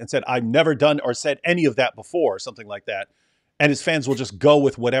said and said, "I've never done or said any of that before," or something like that. And his fans will just go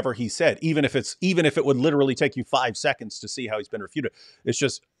with whatever he said, even if it would literally take you 5 seconds to see how he's been refuted. It's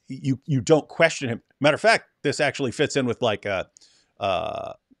just, you don't question him. Matter of fact, this actually fits in with like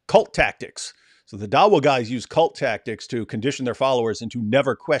cult tactics. So the Dawah guys use cult tactics to condition their followers into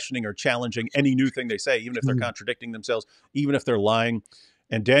never questioning or challenging any new thing they say, even if they're contradicting themselves, even if they're lying.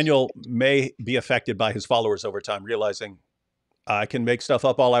 And Daniel may be affected by his followers over time, realizing I can make stuff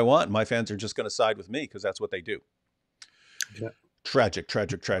up all I want, and my fans are just going to side with me because that's what they do. Yeah. Tragic.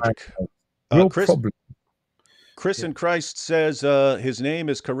 Chris in Christ says his name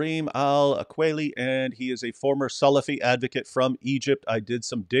is Kareem Al-Akweli, and he is a former Salafi advocate from Egypt. I did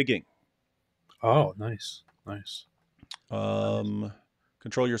some digging. Oh, nice.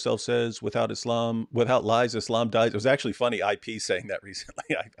 Control Yourself says, without lies, Islam dies. It was actually funny, IP saying that recently.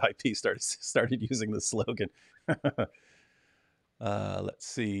 IP started using the slogan. Let's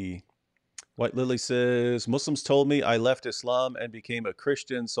see. White Lily says, Muslims told me I left Islam and became a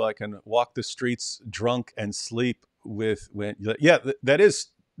Christian so I can walk the streets drunk and sleep with when. Yeah, that is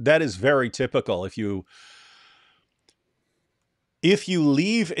very typical. If you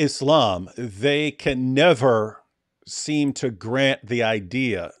leave Islam, they can never seem to grant the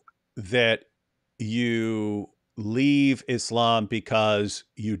idea that you leave Islam because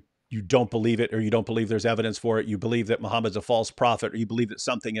you don't believe it, or you don't believe there's evidence for it. You believe that Muhammad's a false prophet, or you believe that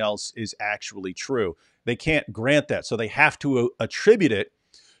something else is actually true. They can't grant that. So they have to attribute it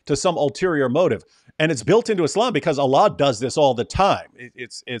to some ulterior motive. And it's built into Islam because Allah does this all the time.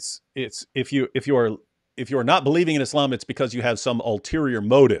 It's if you're not believing in Islam, it's because you have some ulterior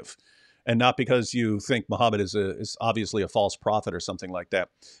motive, and not because you think Muhammad is obviously a false prophet or something like that.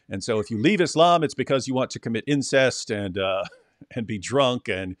 And so if you leave Islam, it's because you want to commit incest and be drunk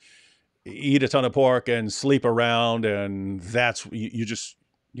and eat a ton of pork and sleep around, and that's you just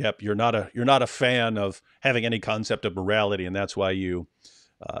you're not a fan of having any concept of morality, and that's why you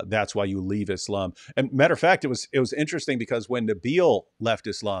leave Islam. And matter of fact, it was interesting because when Nabil left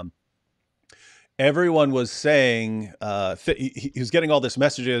Islam, everyone was saying he was getting all these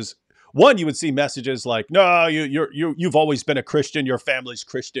messages. One, you would see messages like, "No, you've always been a Christian. Your family's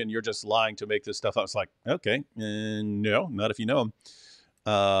Christian. You're just lying to make this stuff up." It's like, okay, no, not if you know him.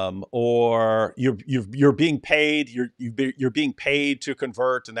 Or you're being paid. You're being paid to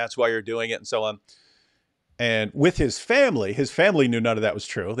convert, and that's why you're doing it, and so on. And with his family knew none of that was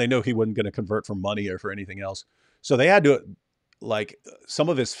true. They knew he wasn't going to convert for money or for anything else. So they had to, like, some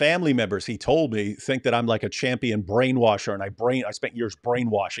of his family members, he told me, think that I'm like a champion brainwasher, and I spent years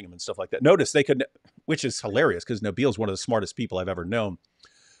brainwashing him and stuff like that. Notice they could, which is hilarious because Nabil's one of the smartest people I've ever known.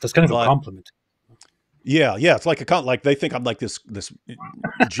 That's kind of a compliment. Yeah, it's like like they think I'm like this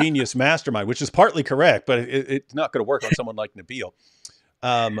genius mastermind, which is partly correct, but it's not going to work on someone like Nabil.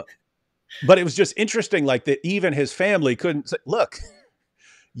 But it was just interesting, like that even his family couldn't say, look,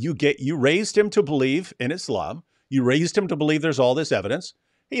 you raised him to believe in Islam. You raised him to believe there's all this evidence.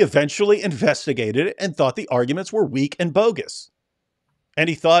 He eventually investigated it and thought the arguments were weak and bogus. And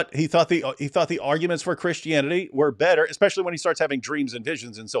he thought the arguments for Christianity were better, especially when he starts having dreams and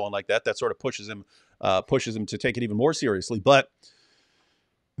visions and so on like that. That sort of pushes him to take it even more seriously. But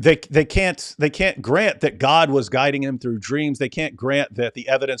they can't grant that God was guiding him through dreams. They can't grant that the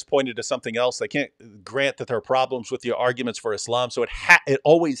evidence pointed to something else. They can't grant that there are problems with the arguments for Islam. So it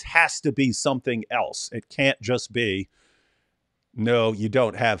always has to be something else. It can't just be, no, you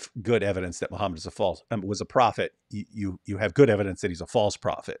don't have good evidence that Muhammad was a prophet. You have good evidence that he's a false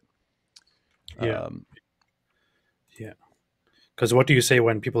prophet. Yeah. Because what do you say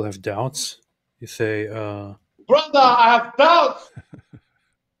when people have doubts? You say, Brother, I have doubts.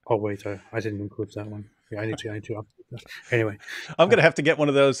 oh wait, I didn't include that one. Yeah, I need to update that. Anyway, I'm gonna have to get one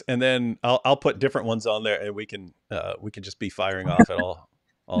of those, and then I'll put different ones on there, and we can just be firing off at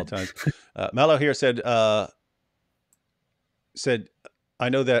all times. Mallow here said I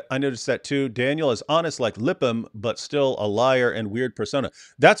noticed that too. Daniel is honest like Lippum, but still a liar and weird persona.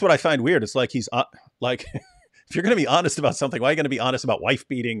 That's what I find weird. It's like he's like, if you're gonna be honest about something, why are you gonna be honest about wife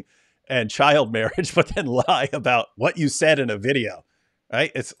beating and child marriage, but then lie about what you said in a video?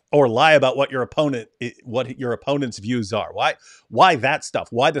 Right? Or lie about what your opponent's views are. Why that stuff?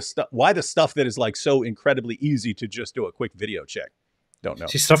 Why the stuff that is like so incredibly easy to just do a quick video check? Don't know.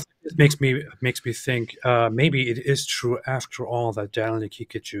 See, stuff that makes me think maybe it is true after all that Daniel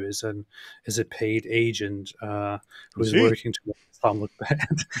Kikuchu is a paid agent who's working to make Islam look bad.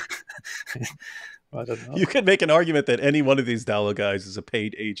 I don't know. You could make an argument that any one of these Dawah guys is a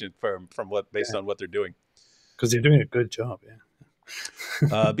paid agent based on what they're doing. Because they're doing a good job, yeah.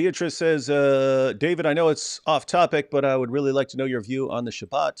 Beatrice says, David, I know it's off topic, but I would really like to know your view on the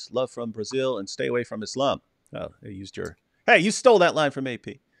Shabbat. Love from Brazil and stay away from Islam. Oh, hey, you stole that line from AP.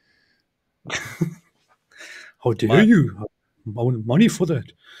 How dare you? Money for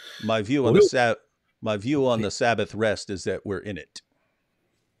that. My view on the Sabbath rest is that we're in it.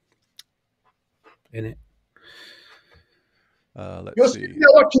 Let's see.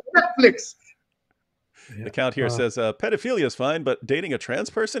 You're watching Netflix. The count here says pedophilia is fine, but dating a trans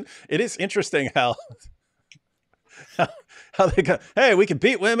person, it is interesting how they go, hey, we can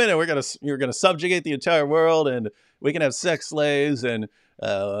beat women and you're gonna subjugate the entire world, and we can have sex slaves, and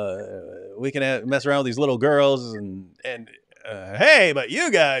we can mess around with these little girls, and hey, but you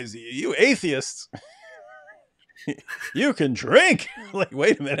guys, you atheists, you can drink. Like,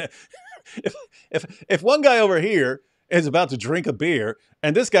 wait a minute. If one guy over here is about to drink a beer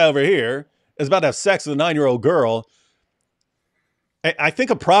and this guy over here is about to have sex with a 9-year-old girl, I think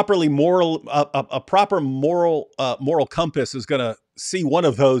a proper moral compass is going to see one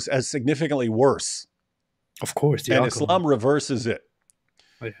of those as significantly worse. Of course, and Islam reverses it.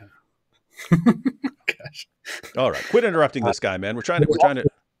 Oh, yeah. Gosh. All right, quit interrupting this guy, man. We're trying to.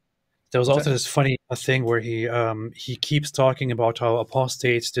 There was also this funny thing where he keeps talking about how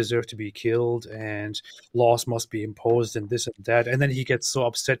apostates deserve to be killed and laws must be imposed and this and that, and then he gets so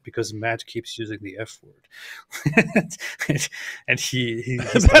upset because Matt keeps using the F word, and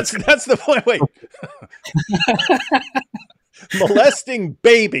that's the point. Wait, molesting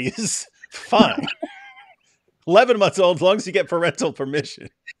babies, fine. 11 months old, as long as you get parental permission.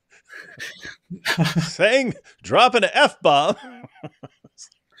 Dropping an F-bomb.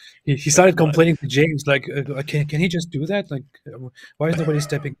 He started complaining to James, like, can he just do that? Like, why is nobody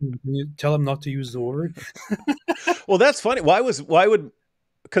stepping in? Can you tell him not to use the word? Well, that's funny.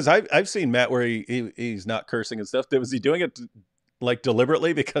 Because I've seen Matt where he's not cursing and stuff. Was he doing it like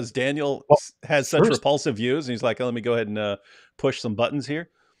deliberately because Daniel has such repulsive views, and he's like, oh, let me go ahead and push some buttons here?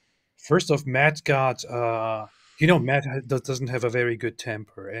 First off, Matt got, Matt doesn't have a very good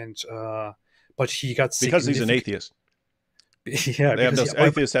temper, and but he got sick because he's an atheist. Yeah,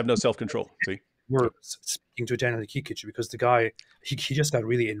 atheists have no self-control. See, we're speaking to Daniel Kikic because the guy he just got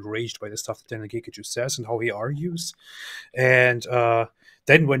really enraged by the stuff that Daniel Kikic says and how he argues, and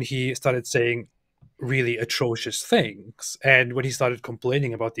then when he started saying really atrocious things, and when he started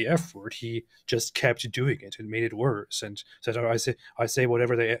complaining about the F word, he just kept doing it and made it worse and said, oh, I say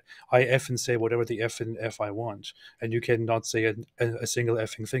whatever I F and say whatever the F and F I want, and you cannot say a single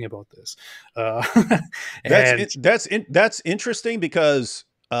effing thing about this. That's interesting because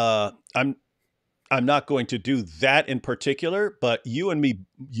I'm not going to do that in particular, but you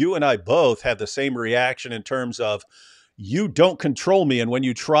and I both had the same reaction in terms of, you don't control me, and when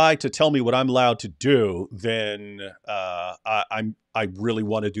you try to tell me what I'm allowed to do, then I really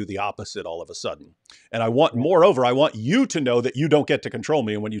want to do the opposite all of a sudden. And moreover, I want you to know that you don't get to control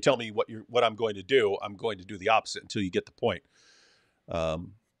me, and when you tell me what I'm going to do the opposite until you get the point.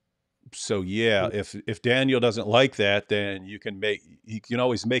 So yeah, if Daniel doesn't like that, then you can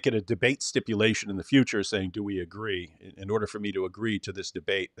always make it a debate stipulation in the future, saying, do we agree? In order for me to agree to this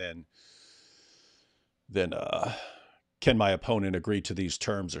debate, then can my opponent agree to these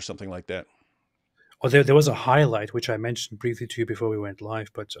terms or something like that? Well, there was a highlight, which I mentioned briefly to you before we went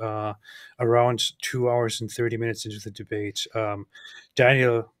live, but around 2 hours and 30 minutes into the debate,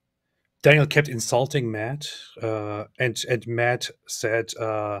 Daniel kept insulting Matt, and Matt said,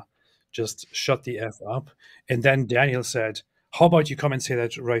 just shut the F up. And then Daniel said, how about you come and say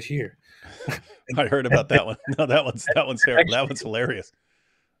that right here? I heard about that one. No, that one's terrible. That one's hilarious.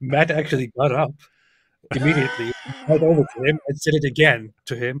 Matt actually got up immediately, went over to him and said it again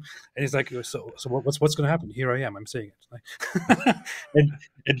to him, and he's like, "So what's going to happen? Here I am. I'm saying it."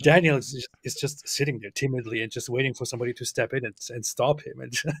 and Daniel is just sitting there timidly and just waiting for somebody to step in and stop him.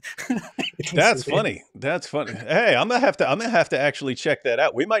 And that's funny. That's funny. Hey, I'm gonna have to actually check that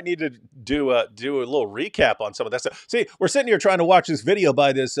out. We might need to do a little recap on some of that stuff. See, we're sitting here trying to watch this video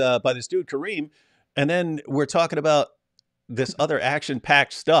by this dude Kareem, and then we're talking about this other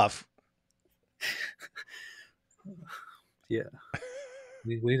action-packed stuff. Yeah,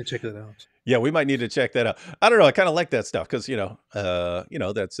 we need to check that out. Yeah, we might need to check that out. I don't know. I kind of like that stuff because that's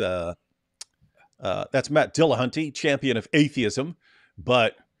Matt Dillahunty, champion of atheism.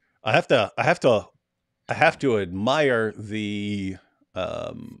 But I have to admire the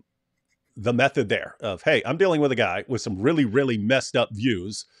method there of, hey, I'm dealing with a guy with some really, really messed up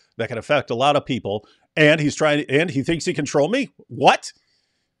views that can affect a lot of people, and he thinks he can control me. What?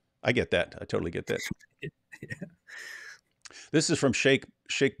 I get that. I totally get that. Yeah. This is from Sheikh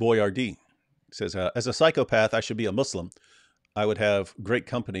Boyardee. It says, as a psychopath, I should be a Muslim. I would have great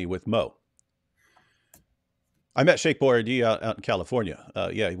company with Mo. I met Sheikh Boyardee out in California.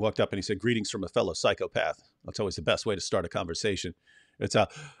 Yeah, he walked up and he said, greetings from a fellow psychopath. That's always the best way to start a conversation.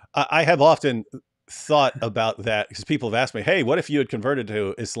 I have often thought about that because people have asked me, hey, what if you had converted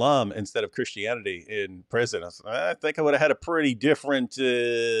to Islam instead of Christianity in prison? I think I would have had a pretty different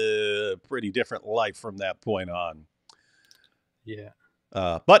life from that point on. Yeah.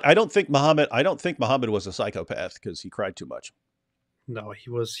 But I don't think Muhammad was a psychopath because he cried too much. No, he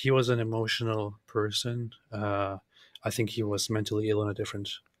was an emotional person. I think he was mentally ill on a different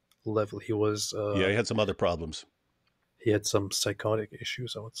level. He was he had some other problems. He had some psychotic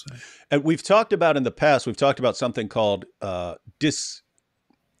issues, I would say. And we've talked about in the past, something called it's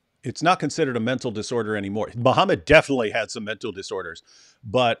not considered a mental disorder anymore. Muhammad definitely had some mental disorders,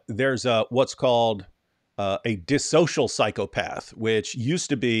 but there's what's called a dissocial psychopath, which used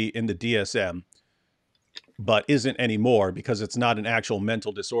to be in the DSM, but isn't anymore because it's not an actual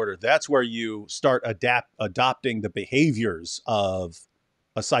mental disorder. That's where you start adopting the behaviors of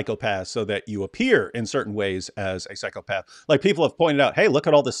a psychopath so that you appear in certain ways as a psychopath. Like people have pointed out, hey, look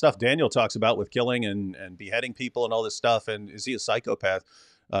at all this stuff Daniel talks about with killing and beheading people and all this stuff. And is he a psychopath?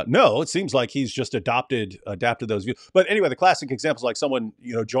 No, it seems like he's just adapted those views. But anyway, the classic examples like someone,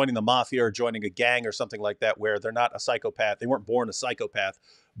 joining the mafia or joining a gang or something like that, where they're not a psychopath. They weren't born a psychopath,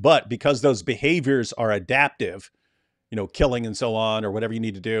 but because those behaviors are adaptive, killing and so on, or whatever you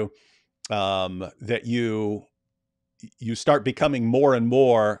need to do, that you start becoming more and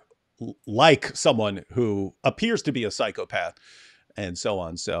more like someone who appears to be a psychopath and so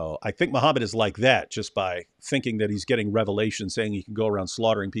on. So I think Muhammad is like that, just by thinking that he's getting revelation saying he can go around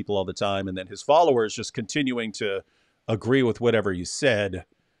slaughtering people all the time, and then his followers just continuing to agree with whatever he said.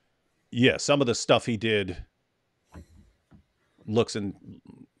 Yeah, some of the stuff he did looks and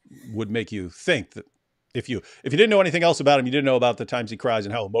would make you think that if you didn't know anything else about him, you didn't know about the times he cries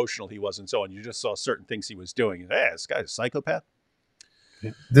and how emotional he was and so on, you just saw certain things he was doing. Hey, this guy's a psychopath.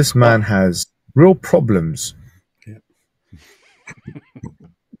 This man has real problems. Yeah.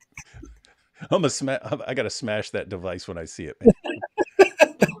 I gotta smash that device when I see it, man.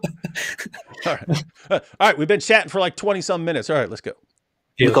 All right. All right, we've been chatting for like 20 some minutes. All right, let's go.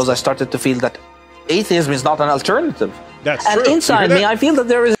 Because I started to feel that atheism is not an alternative. That's and true. inside me, I feel that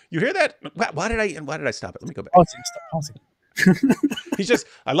there is. You hear that? Why did I stop it? Let me go back. Pausing. He's just,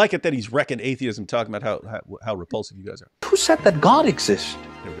 I like it that he's wrecking atheism, talking about how repulsive you guys are. Who said that God exists?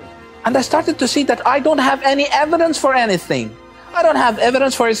 Here we go. And I started to see that I don't have any evidence for anything. I don't have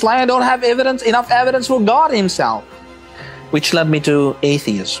evidence for Islam. I don't have enough evidence for God himself. Which led me to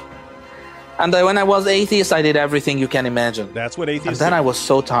atheism. And when I was atheist, I did everything you can imagine. That's what atheists And then do. I was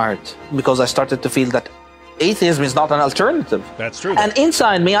so tired because I started to feel that atheism is not an alternative. That's true. And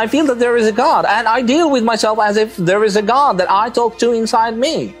inside me, I feel that there is a God. And I deal with myself as if there is a God that I talk to inside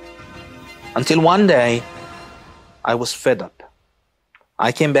me. Until one day, I was fed up.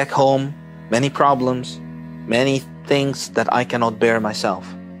 I came back home, many problems, many things that I cannot bear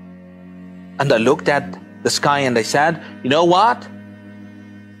myself. And I looked at the sky and I said, you know what?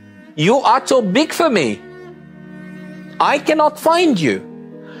 You are too big for me. I cannot find you.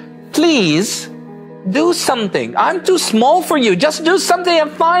 Please do something. I'm too small for you. Just do something and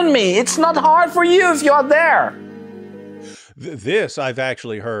find me. It's not hard for you if you are there. This I've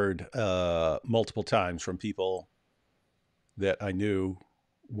actually heard multiple times from people that I knew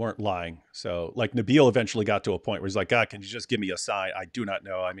weren't lying. So like Nabil eventually got to a point where he's like, God, can you just give me a sign? I do not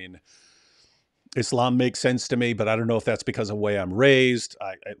know. I mean, Islam makes sense to me, but I don't know if that's because of the way I'm raised.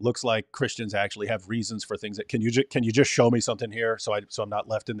 It looks like Christians actually have reasons for things. That can you just show me something here so I'm not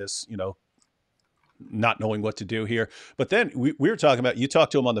left in this, not knowing what to do here. But then we were talking about, you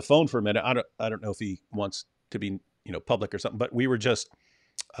talked to him on the phone for a minute. I don't know if he wants to be public or something, but we were just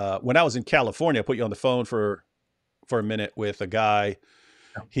when I was in California, I put you on the phone for a minute with a guy.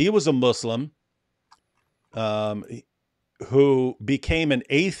 He was a Muslim who became an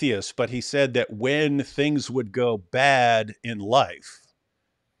atheist, but he said that when things would go bad in life,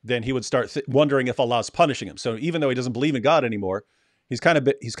 then he would start wondering if Allah's punishing him. So even though he doesn't believe in God anymore, he's kind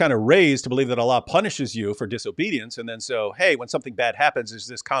of raised to believe that Allah punishes you for disobedience. And then so, hey, when something bad happens, there's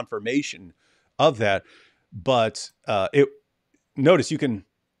this confirmation of that. But notice you can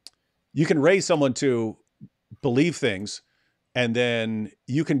raise someone to believe things, and then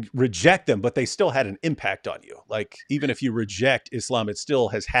you can reject them, but they still had an impact on you. Like even if you reject Islam, it still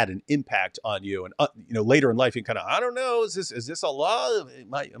has had an impact on you. And later in life, you kind of, I don't know, is this Allah?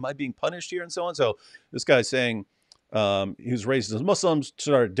 Am I being punished here, and so on? So this guy's saying he was raised as a Muslim,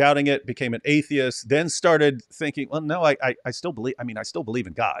 started doubting it, became an atheist, then started thinking, well, no, I still believe. I mean, I still believe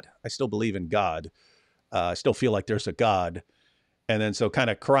in God. I still believe in God. I still feel like there's a God. And then so kind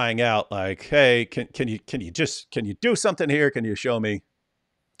of crying out like, hey, can you do something here? Can you show me?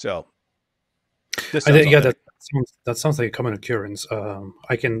 So this that sounds like a common occurrence.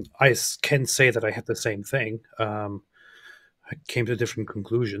 I can say that I had the same thing. I came to different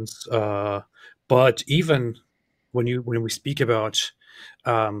conclusions. But even when we speak about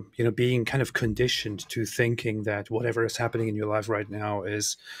being kind of conditioned to thinking that whatever is happening in your life right now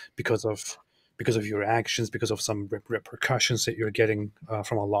is because of your actions, because of some repercussions that you're getting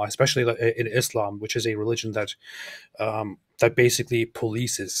from Allah, especially in Islam, which is a religion that basically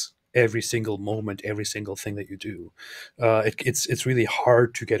polices every single moment, every single thing that you do. It's really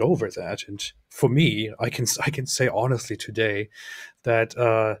hard to get over that. And for me, I can say honestly today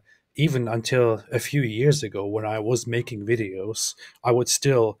that even until a few years ago, when I was making videos, I would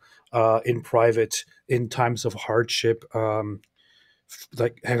still in private, in times of hardship,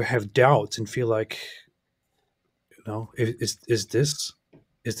 like have doubts and feel like, is this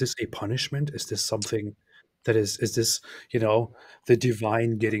a punishment? Is this something that is this the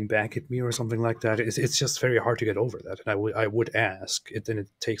divine getting back at me or something like that? It's just very hard to get over that. And I would ask it, then it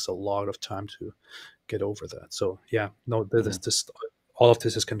takes a lot of time to get over that. So yeah, no, this all of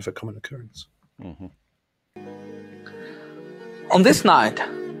this is kind of a common occurrence. Mm-hmm. On this night,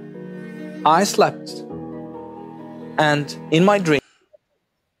 I slept, and in my dream.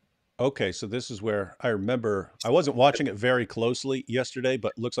 Okay, so this is where I remember I wasn't watching it very closely yesterday,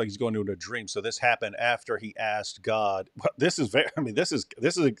 but it looks like he's going into a dream. So this happened after he asked God. This is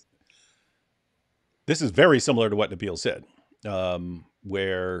this is very similar to what Nabil said,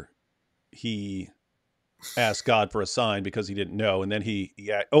 where he asked God for a sign because he didn't know, and then he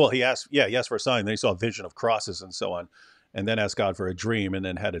asked for a sign. Then he saw a vision of crosses and so on, and then asked God for a dream, and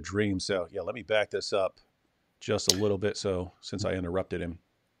then had a dream. So yeah, let me back this up just a little bit. So since I interrupted him,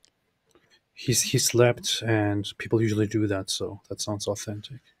 he slept, and people usually do that. So that sounds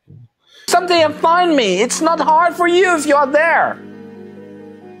authentic. Someday and find me. It's not hard for you if you are there.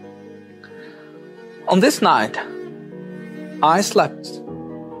 On this night, I slept.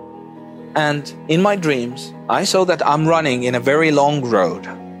 And in my dreams, I saw that I'm running in a very long road.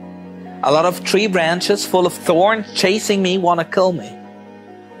 A lot of tree branches full of thorns chasing me, want to kill me.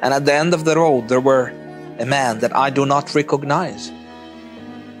 And at the end of the road, there were a man that I do not recognize.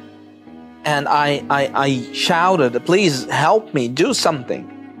 And I shouted, please help me, do something.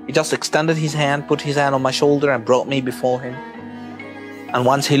 He just extended his hand, put his hand on my shoulder and brought me before him. And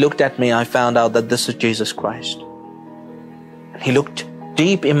once he looked at me, I found out that this is Jesus Christ. And he looked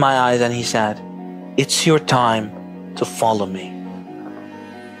deep in my eyes and he said, it's your time to follow me.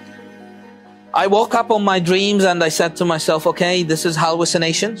 I woke up on my dreams and I said to myself, okay, this is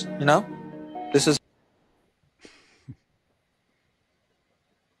hallucinations, you know? This is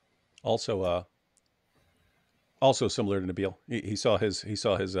also similar to Nabil. He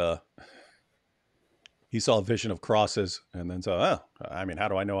saw a vision of crosses, and then saw, I mean, how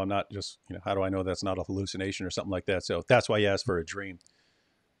do I know I'm not just, how do I know that's not a hallucination or something like that? So that's why he asked for a dream.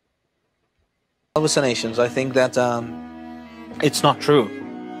 Hallucinations. I think that it's not true.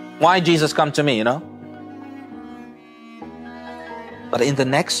 Why Jesus come to me, you know? But in the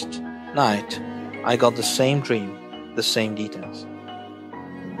next night, I got the same dream, the same details.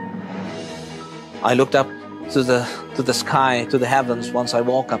 I looked up to the sky, to the heavens once I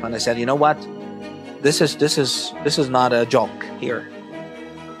woke up, and I said, you know what? This is not a joke here.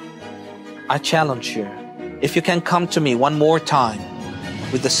 I challenge you. If you can come to me one more time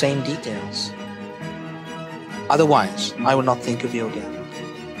with the same details. Otherwise, I will not think of you again.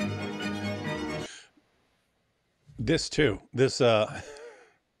 This too. This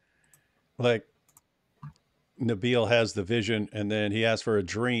like Nabil has the vision, and then he asks for a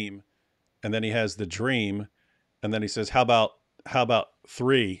dream, and then he has the dream, and then he says, how about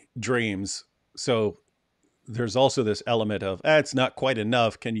 3 dreams? So there's also this element of, it's not quite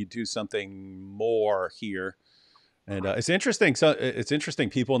enough. Can you do something more here? And it's interesting. So it's interesting.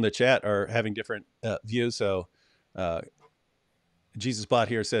 People in the chat are having different views. So Jesus Bot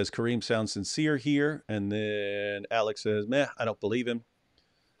here says, Kareem sounds sincere here. And then Alex says, meh, I don't believe him.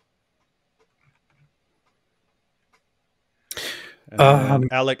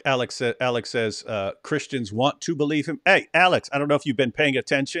 Alex says, Christians want to believe him. Hey, Alex, I don't know if you've been paying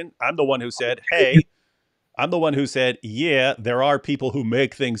attention. I'm the one who said, yeah, there are people who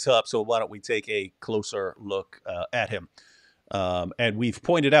make things up. So why don't we take a closer look at him? And we've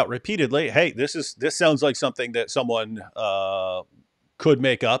pointed out repeatedly, hey, this sounds like something that someone could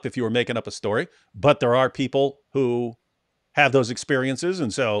make up if you were making up a story. But there are people who have those experiences.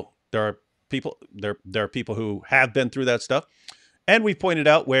 And so there are people who have been through that stuff. And we've pointed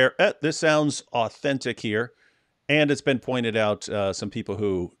out where this sounds authentic here. And it's been pointed out some people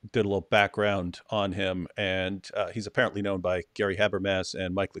who did a little background on him. And he's apparently known by Gary Habermas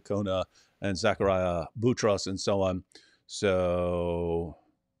and Mike Licona and Zachariah Boutros and so on. So,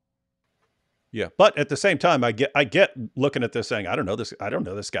 yeah. But at the same time, I get looking at this saying, I don't know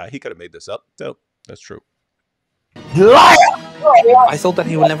this guy. He could have made this up. So that's true. I thought that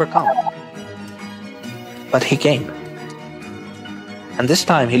he would never come. But he came. And this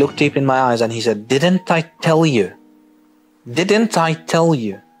time he looked deep in my eyes and he said, didn't I tell you? Didn't I tell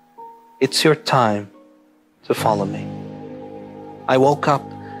you? It's your time to follow me. I woke up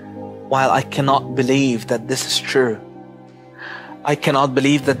while I cannot believe that this is true. I cannot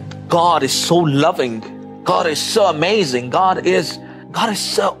believe that God is so loving. God is so amazing. God is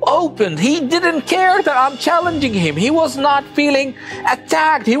so open. He didn't care that I'm challenging him. He was not feeling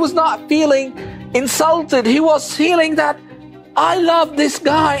attacked. He was not feeling insulted. He was feeling that I love this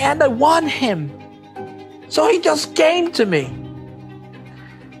guy and I want him. So he just came to me.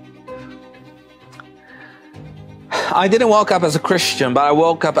 I didn't wake up as a Christian, but I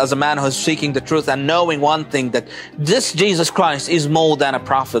woke up as a man who's seeking the truth and knowing one thing, that this Jesus Christ is more than a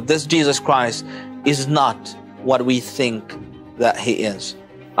prophet. This Jesus Christ is not what we think that he is.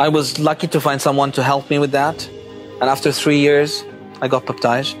 I was lucky to find someone to help me with that. And after 3 years, I got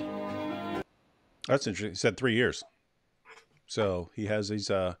baptized. That's interesting. He said 3 years. So he has these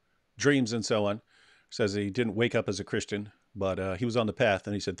dreams and so on. Says he didn't wake up as a Christian, but he was on the path.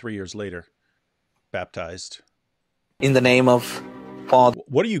 And he said 3 years later, baptized. In the name of Father.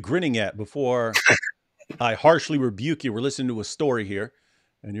 What are you grinning at before I harshly rebuke you. We're listening to a story here.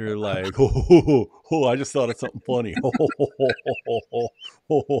 And you're like, oh, I just thought of something funny. What?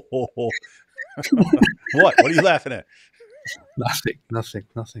 What are you laughing at?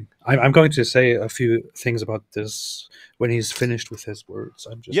 Nothing. I'm going to say a few things about this when he's finished with his words.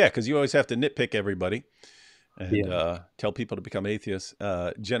 Yeah, because you always have to nitpick everybody and tell people to become atheists.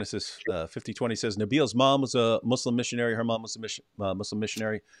 Genesis 50:20 says Nabil's mom was a Muslim missionary. Her mom was a Muslim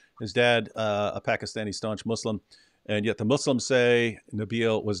missionary. His dad, a Pakistani staunch Muslim. And yet the Muslims say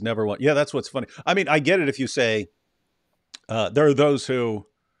Nabil was never one. Yeah, that's what's funny. I mean, I get it if you say there are those who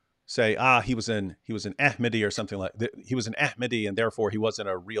say, he was an Ahmadi or something like that. He was an Ahmadi and therefore he wasn't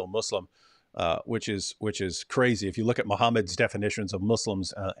a real Muslim, which is crazy. If you look at Muhammad's definitions of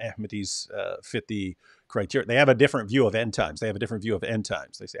Muslims, Ahmadis fit the criteria. They have a different view of end times. They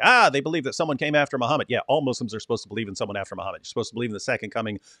say, they believe that someone came after Muhammad. Yeah, all Muslims are supposed to believe in someone after Muhammad. You're supposed to believe in the second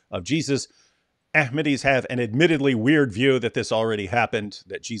coming of Jesus. Ahmadis have an admittedly weird view that this already happened,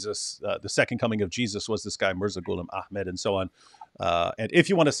 that Jesus, the second coming of Jesus was this guy, Mirza Ghulam Ahmed, and so on. And if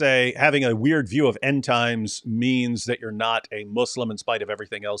you want to say having a weird view of end times means that you're not a Muslim in spite of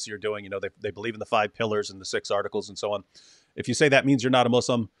everything else you're doing, they believe in the 5 pillars and the 6 articles and so on. If you say that means you're not a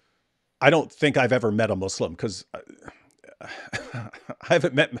Muslim, I don't think I've ever met a Muslim, because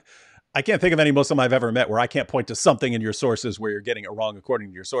I can't think of any Muslim I've ever met where I can't point to something in your sources where you're getting it wrong according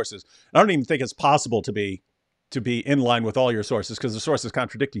to your sources. I don't even think it's possible to be in line with all your sources, because the sources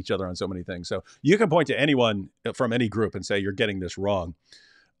contradict each other on so many things. So you can point to anyone from any group and say you're getting this wrong.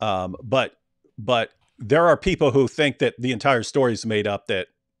 But there are people who think that the entire story is made up, that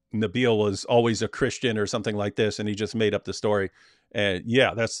Nabil was always a Christian or something like this, and he just made up the story. And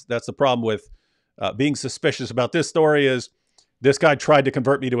yeah, that's the problem with being suspicious about this story is this guy tried to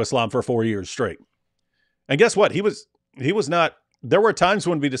convert me to Islam for 4 years straight. And guess what? He was not. There were times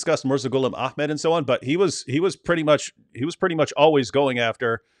when we discussed Mirza Ghulam Ahmed and so on, but he was pretty much always going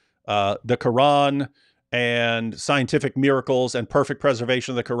after the Quran and scientific miracles and perfect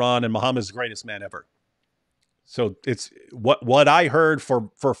preservation of the Quran and Muhammad's the greatest man ever. So it's what I heard for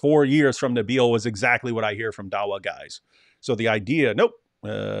 4 years from Nabil was exactly what I hear from Dawa guys. So the idea, nope,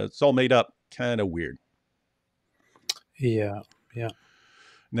 it's all made up, kind of weird. Yeah.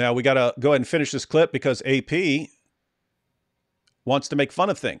 Now we got to go ahead and finish this clip because AP wants to make fun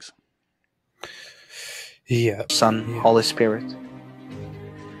of things. Yeah. Son, Holy Spirit.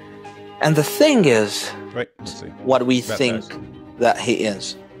 And the thing is, right, let's see. What we think that he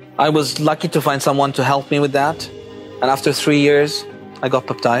is. I was lucky to find someone to help me with that. And after 3 years, I got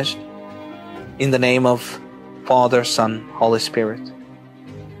baptized in the name of Father, Son, Holy Spirit.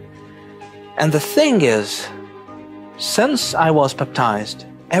 And the thing is, since I was baptized,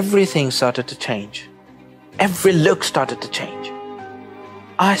 everything started to change. Every look started to change.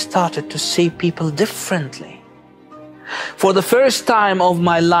 I started to see people differently. For the first time of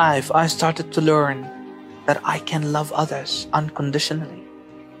my life, I started to learn that I can love others unconditionally.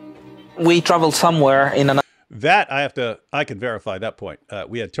 We traveled somewhere in another... That I can verify that point.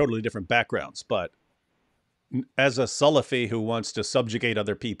 We had totally different backgrounds, but as a Salafi who wants to subjugate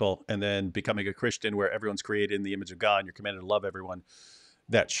other people and then becoming a Christian where everyone's created in the image of God and you're commanded to love everyone,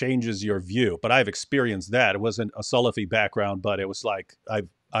 that changes your view. But I've experienced that. It wasn't a Salafi background, but it was like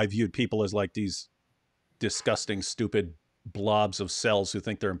I viewed people as like these disgusting, stupid blobs of cells who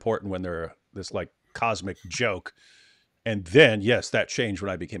think they're important when they're this like cosmic joke. And then, yes, that changed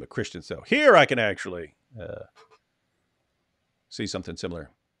when I became a Christian. So here I can actually see something similar.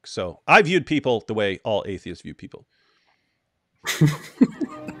 So I viewed people the way all atheists view people.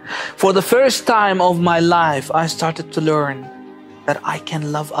 For the first time of my life, I started to learn that I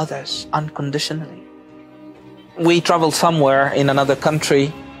can love others unconditionally. We traveled somewhere in another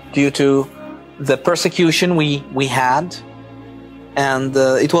country due to the persecution we had, and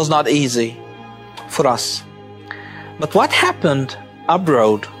it was not easy for us. But what happened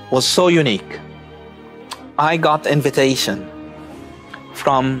abroad was so unique. I got invitation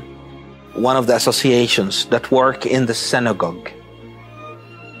from one of the associations that work in the synagogue.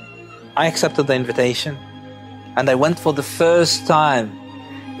 I accepted the invitation and I went for the first time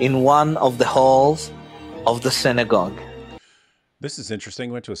in one of the halls of the synagogue. This is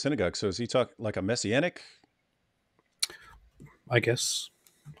interesting. Went to a synagogue. So is he talking like a messianic? I guess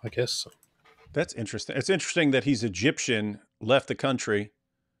so. That's interesting. It's interesting that he's Egyptian, left the country,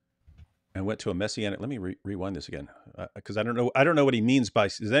 and went to a messianic. Let me rewind this again, because I don't know what he means by.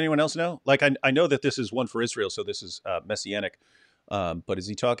 Does anyone else know? Like I know that this is one for Israel, so this is messianic. But is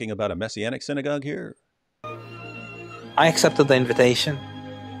he talking about a messianic synagogue here? I accepted the invitation,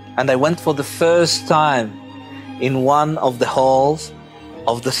 and I went for the first time in one of the halls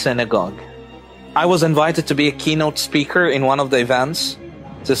of the synagogue. I was invited to be a keynote speaker in one of the events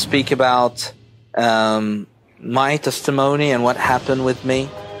to speak about my testimony and what happened with me.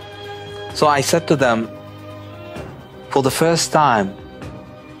 So I said to them, for the first time,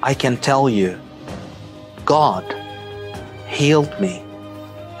 I can tell you, God healed me,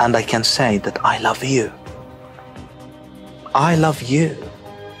 and I can say that I love you. I love you.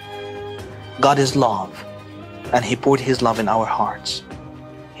 God is love, and He poured His love in our hearts.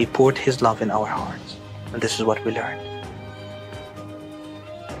 He poured His love in our hearts, and this is what we learned.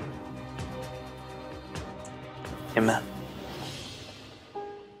 Amen.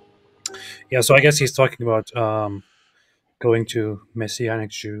 Yeah, so I guess he's talking about going to Messianic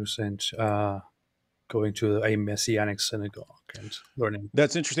Jews and going to a Messianic synagogue and learning.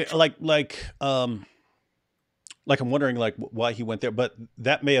 That's interesting. Like I'm wondering like why he went there, but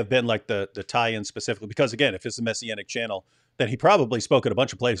that may have been like the tie-in specifically because again, if it's a Messianic channel, then he probably spoke at a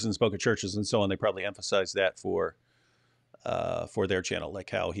bunch of places and spoke at churches and so on. They probably emphasized that for their channel, like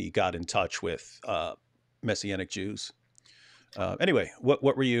how he got in touch with Messianic Jews. Anyway, what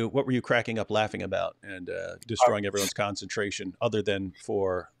were you cracking up laughing about and destroying everyone's concentration, other than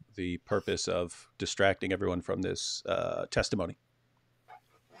for the purpose of distracting everyone from this testimony?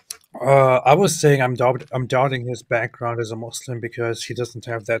 I was saying I'm doubting his background as a Muslim because he doesn't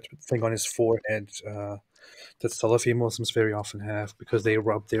have that thing on his forehead that Salafi Muslims very often have, because they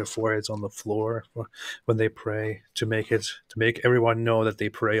rub their foreheads on the floor when they pray to make everyone know that they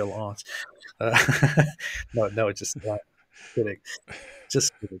pray a lot. No, just kidding.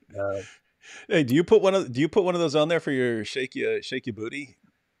 Just kidding. Hey, do you put one of those on there for your shake your booty?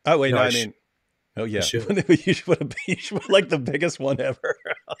 Oh wait, no, I mean. Oh yeah, you should put like the biggest one ever.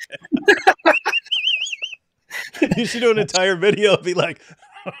 You should do an entire video, be like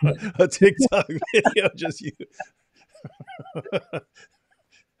a TikTok video, just you.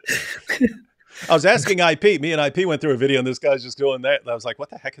 I was asking IP. Me and IP went through a video, and this guy's just doing that. And I was like, "What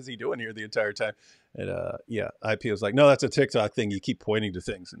the heck is he doing here the entire time?" And yeah, IP was like, "No, that's a TikTok thing. You keep pointing to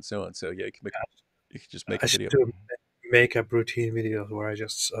things and so on." So yeah, you can just make a video. Do makeup routine videos where I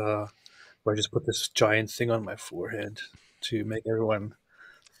just put this giant thing on my forehead to make everyone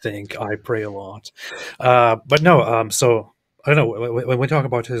think I pray a lot. But no, so I don't know, when we talk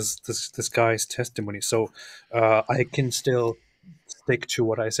about this guy's testimony, so I can still stick to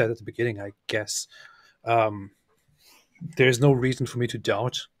what I said at the beginning, I guess. There's no reason for me to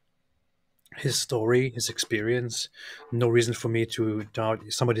doubt his story, his experience. No reason for me to doubt.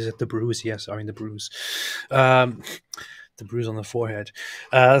 Somebody said the bruise. Yes, I mean the bruise. The bruise on the forehead.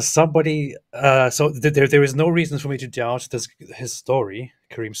 So there is no reason for me to doubt his story,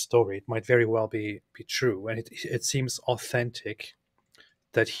 Kareem's story. It might very well be true, and it seems authentic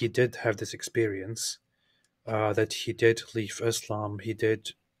that he did have this experience, that he did leave Islam, he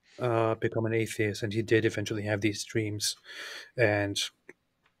did become an atheist, and he did eventually have these dreams, and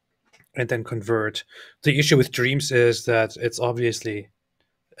then convert. The issue with dreams is that it's obviously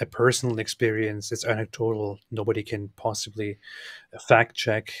a personal experience. It's anecdotal. Nobody can possibly fact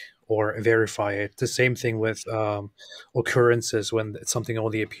check or verify it. The same thing with occurrences when something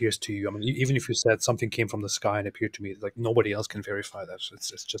only appears to you. I mean, even if you said something came from the sky and appeared to me, like nobody else can verify that.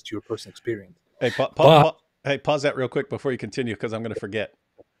 It's just your personal experience. Hey, pause that real quick before you continue, because I'm going to forget.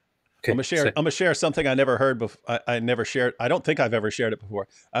 Okay, I'm gonna share something I never heard before. I never shared. I don't think I've ever shared it before.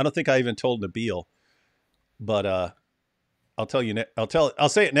 I don't think I even told Nabil, but I'll tell you. I'll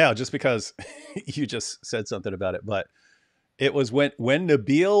say it now, just because you just said something about it. But it was when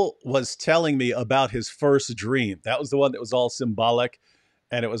Nabil was telling me about his first dream. That was the one that was all symbolic,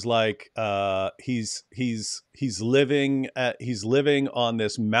 and it was like he's living on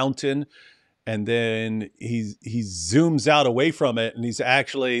this mountain. And then he zooms out away from it, and he's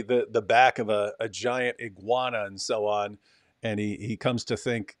actually the back of a giant iguana and so on. And he comes to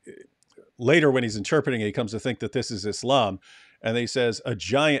think later, when he's interpreting it, he comes to think that this is Islam. And then he says a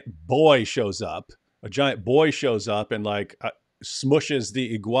giant boy shows up and like smushes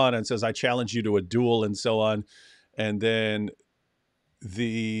the iguana and says, "I challenge you to a duel," and so on. And then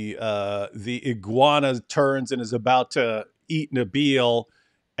the iguana turns and is about to eat Nabil.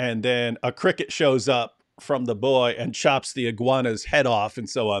 And then a cricket shows up from the boy and chops the iguana's head off and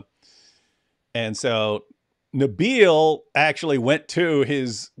so on. And so Nabil actually went to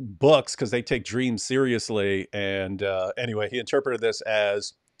his books, because they take dreams seriously. And anyway, he interpreted this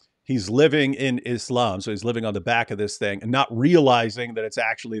as he's living in Islam. So he's living on the back of this thing and not realizing that it's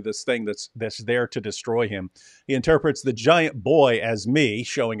actually this thing that's there to destroy him. He interprets the giant boy as me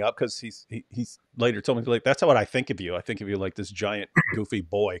showing up, because he's later told me, like, that's how I think of you. I think of you like this giant goofy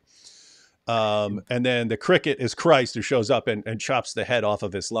boy. And then the cricket is Christ who shows up and chops the head off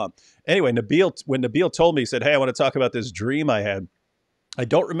of Islam. Anyway, when Nabil told me, he said, hey, I want to talk about this dream I had. I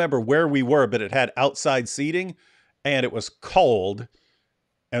don't remember where we were, but it had outside seating and it was cold.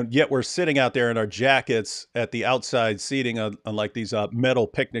 And yet we're sitting out there in our jackets at the outside seating on like these metal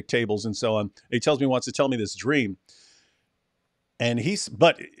picnic tables and so on. He tells me, he wants to tell me this dream. And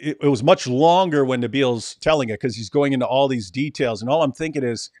but it was much longer when Nabil's telling it because he's going into all these details. And all I'm thinking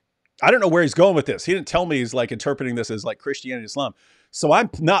is, I don't know where he's going with this. He didn't tell me he's like interpreting this as like Christianity, Islam. So I'm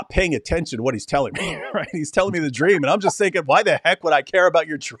not paying attention to what he's telling me, right? He's telling me the dream. And I'm just thinking, why the heck would I care about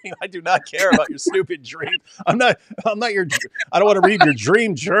your dream? I do not care about your stupid dream. I don't want to read your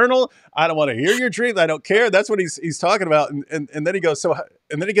dream journal. I don't want to hear your dreams. I don't care. That's what he's talking about. And then he goes,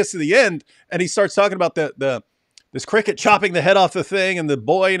 and then he gets to the end and he starts talking about this cricket chopping the head off the thing and the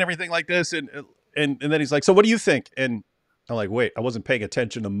boy and everything like this. And then he's like, so what do you think? And I'm like, wait, I wasn't paying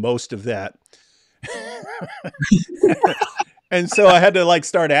attention to most of that. And so I had to like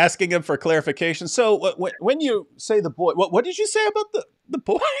start asking him for clarification. So when you say the boy, what did you say about the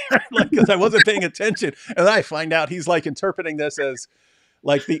boy? Like, because I wasn't paying attention. And then I find out he's like interpreting this as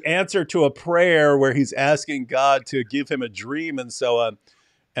like the answer to a prayer where he's asking God to give him a dream and so on.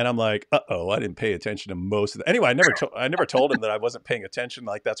 And I'm like, uh-oh, I didn't pay attention to most of that. Anyway, I never told him that I wasn't paying attention.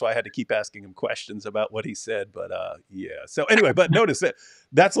 Like, that's why I had to keep asking him questions about what he said. But yeah. So anyway, but notice that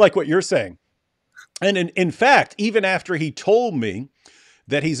that's like what you're saying. And in fact, even after he told me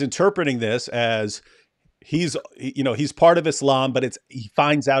that he's interpreting this as he's part of Islam, but he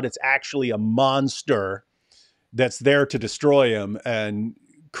finds out it's actually a monster that's there to destroy him. And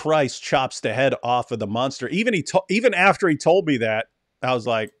Christ chops the head off of the monster. Even after he told me that, I was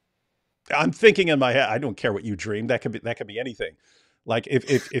like, I'm thinking in my head, I don't care what you dream. That could be anything. Like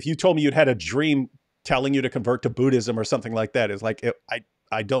if you told me you'd had a dream telling you to convert to Buddhism or something like that, it's like,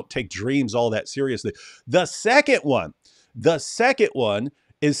 I don't take dreams all that seriously. The second one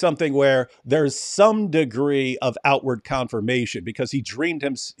is something where there's some degree of outward confirmation because he dreamed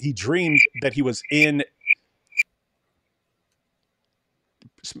that he was in.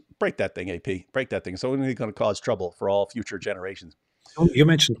 Break that thing, AP. Break that thing. So it's going to cause trouble for all future generations. You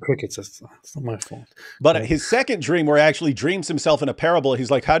mentioned crickets. That's not my fault. But his second dream, where he actually dreams himself in a parable, he's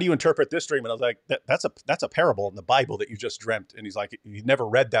like, "How do you interpret this dream?" And I was like, "That's a parable in the Bible that you just dreamt." And he's like, "You've never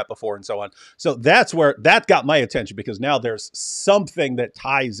read that before," and so on. So that's where that got my attention because now there's something that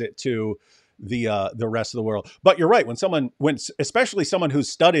ties it to the rest of the world. But you're right. Especially someone who's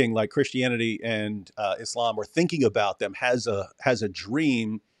studying like Christianity and Islam or thinking about them has a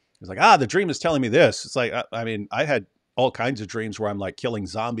dream. It's like, the dream is telling me this. It's like, I mean, I had all kinds of dreams where I'm like killing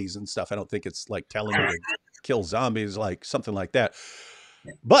zombies and stuff. I don't think it's like telling me to kill zombies, like something like that.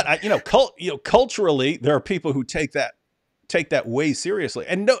 But culturally, there are people who take that way seriously.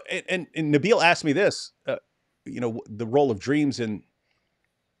 And Nabil asked me this, the role of dreams in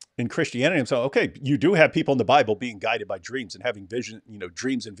Christianity. And so, okay, you do have people in the Bible being guided by dreams and having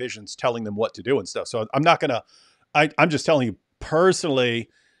dreams and visions telling them what to do and stuff. So I'm just telling you personally,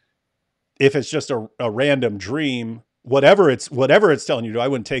 if it's just a random dream, whatever it's telling you to do, I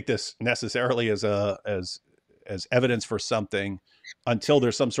wouldn't take this necessarily as evidence for something until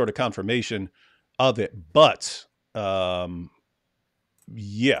there's some sort of confirmation of it. But yeah,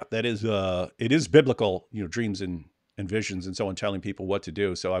 that is it is biblical, dreams and visions and so on, telling people what to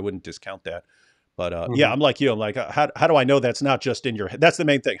do. So I wouldn't discount that. But yeah, I'm like you. I'm like, how do I know that's not just in your head? That's the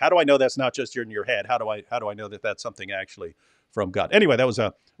main thing. How do I know that's not just in your head? How do I know that that's something actually from God? Anyway, that was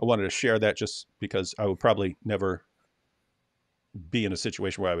I wanted to share that just because I would probably never be in a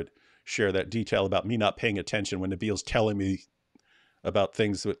situation where I would share that detail about me not paying attention when Nabil's telling me about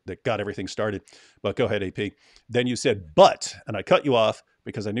things that got everything started. But go ahead, AP. Then you said, but, and I cut you off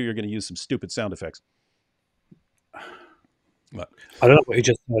because I knew you were going to use some stupid sound effects. What? I don't know what you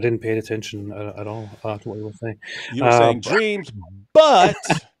just said. I didn't pay attention at all to what you were saying. You were saying dreams, but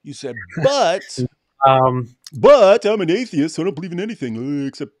you said, but I'm an atheist, so I don't believe in anything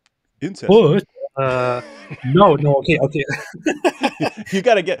except incest. But no, okay. you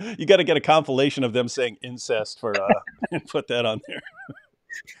gotta get a compilation of them saying incest for and put that on there.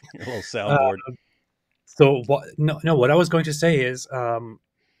 Your little soundboard. So what? No. What I was going to say is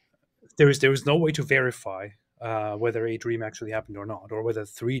there is no way to verify whether a dream actually happened or not, or whether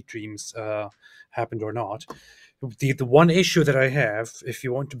 3 dreams happened or not. The one issue that I have, if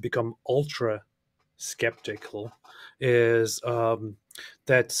you want to become ultra skeptical, is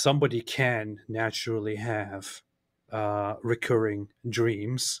that somebody can naturally have recurring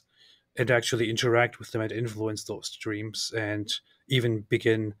dreams and actually interact with them and influence those dreams and even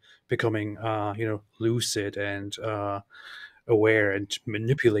begin becoming lucid and aware and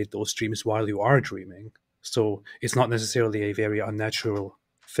manipulate those dreams while you are dreaming. So it's not necessarily a very unnatural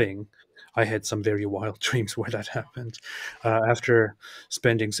thing. I had some very wild dreams where that happened after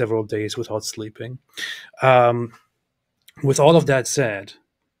spending several days without sleeping. With all of that said,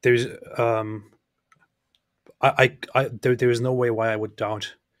 there's there is no way why I would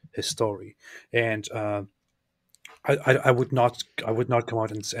doubt his story, and I would not come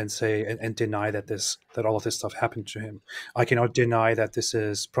out and say and deny that all of this stuff happened to him. I cannot deny that this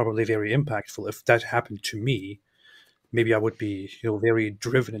is probably very impactful. If that happened to me, maybe I would be very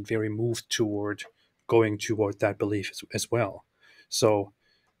driven and very moved toward going toward that belief as well. So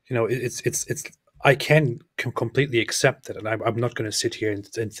it's I can completely accept it, and I'm not going to sit here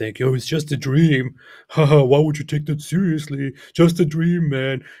and think, oh, it's just a dream. Haha, why would you take that seriously? Just a dream,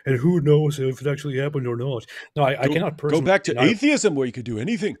 man. And who knows if it actually happened or not? No, I cannot personally go back to atheism where you could do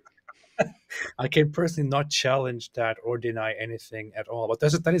anything. I can personally not challenge that or deny anything at all. But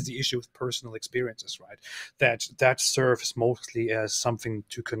that is the issue with personal experiences, right? That serves mostly as something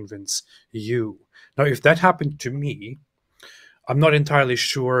to convince you. Now, if that happened to me, I'm not entirely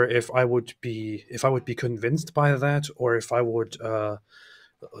sure if I would be convinced by that, or if I would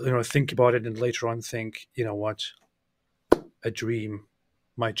think about it and later on think, you know what, a dream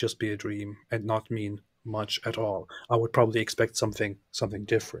might just be a dream and not mean much at all. I would probably expect something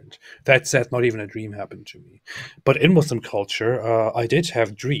different. That said, not even a dream happened to me. But in Muslim culture, I did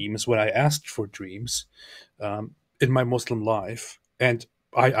have dreams when I asked for dreams in my Muslim life, and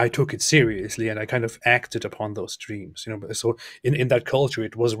I took it seriously, and I kind of acted upon those dreams. So in that culture,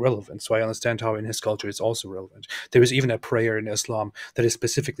 it was relevant. So I understand how in his culture it's also relevant. There is even a prayer in Islam that is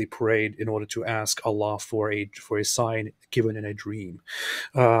specifically prayed in order to ask Allah for a sign given in a dream.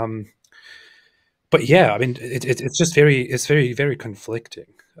 But yeah, I mean, it's just very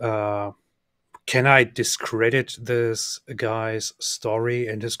conflicting. Can I discredit this guy's story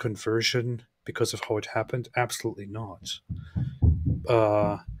and his conversion because of how it happened? Absolutely not.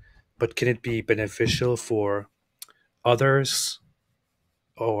 But can it be beneficial for others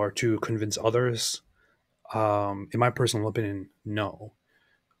or to convince others? In my personal opinion, no.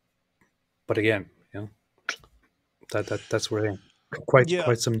 But again, that's where I am. Quite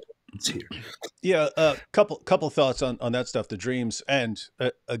some nuance here. Yeah, couple thoughts on that stuff, the dreams, and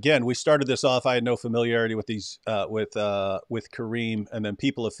again, we started this off. I had no familiarity with these with Kareem, and then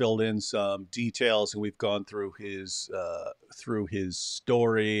people have filled in some details, and we've gone through his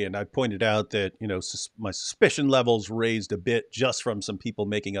story, and I pointed out that my suspicion levels raised a bit just from some people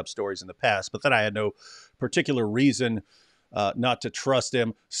making up stories in the past, but then I had no particular reason not to trust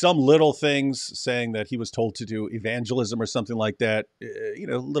him. Some little things saying that he was told to do evangelism or something like that.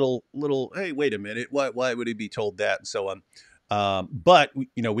 Little. Hey, wait a minute. Why would he be told that, and so on? But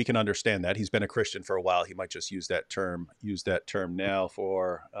we can understand that he's been a Christian for a while. He might just use that term now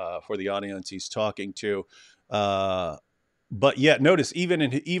for the audience he's talking to. But yeah, notice even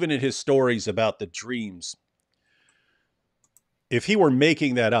in his stories about the dreams, if he were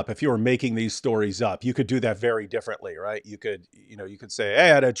making that up, if he were making these stories up, you could do that very differently, right? You could say, hey, I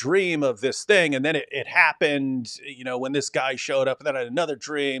had a dream of this thing, and then it happened, when this guy showed up, and then I had another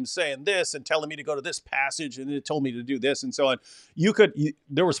dream saying this and telling me to go to this passage, and it told me to do this, and so on.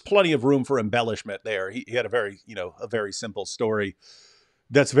 There was plenty of room for embellishment there. He had a very simple story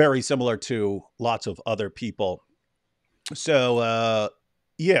that's very similar to lots of other people. So,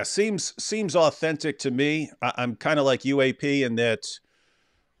 yeah, seems authentic to me. I'm kind of like UAP in that.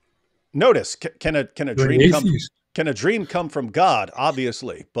 Notice, can a dream come from God?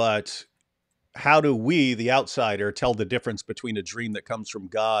 Obviously, but how do we, the outsider, tell the difference between a dream that comes from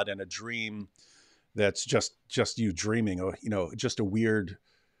God and a dream that's just you dreaming, or just a weird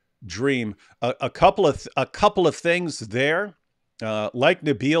dream? A couple of things there, like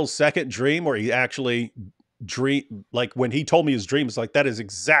Nabil's second dream, where he actually dream, like when he told me his dream, it's like that's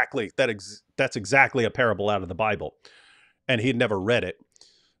exactly a parable out of the Bible, and he'd never read it.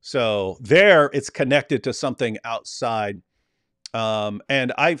 So there, it's connected to something outside.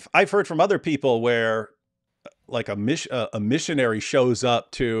 And I've heard from other people where, like a missionary shows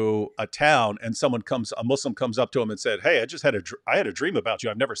up to a town, and a Muslim comes up to him and said, "Hey, I had a dream about you.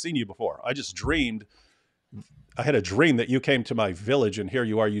 I've never seen you before. I had a dream that you came to my village, and here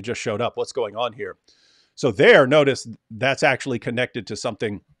you are. You just showed up. What's going on here?" So there, notice that's actually connected to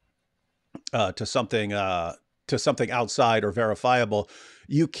something outside or verifiable.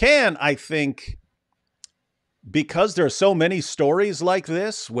 You can, I think, because there are so many stories like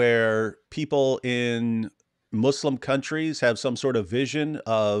this where people in Muslim countries have some sort of vision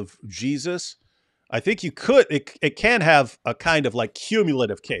of Jesus. I think it can have a kind of like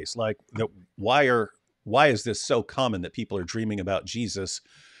cumulative case, like why are why is this so common that people are dreaming about Jesus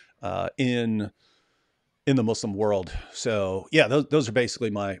in the Muslim world? So yeah, those are basically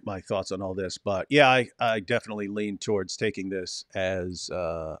my thoughts on all this. But yeah, I definitely lean towards taking this as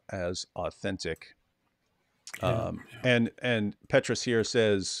authentic. And Petrus here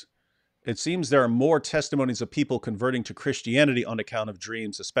says, it seems there are more testimonies of people converting to Christianity on account of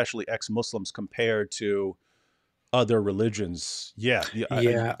dreams, especially ex-Muslims, compared to other religions. Yeah.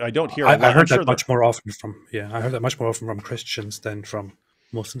 I don't hear. I heard that much more often from. Yeah, I heard that much more often from Christians than from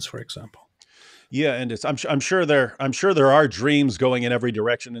Muslims, for example. Yeah, and I'm sure there are dreams going in every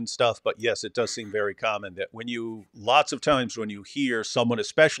direction and stuff, but yes, it does seem very common that lots of times when you hear someone,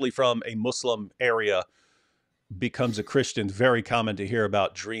 especially from a Muslim area, becomes a Christian, very common to hear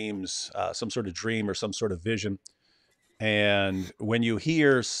about dreams, some sort of dream or some sort of vision. And when you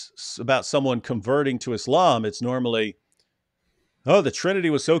hear about someone converting to Islam, it's normally, oh, the Trinity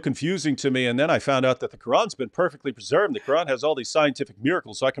was so confusing to me, and then I found out that the Quran's been perfectly preserved. The Quran has all these scientific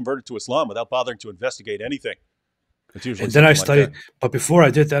miracles, so I converted to Islam without bothering to investigate anything. It's usually and then I studied, but before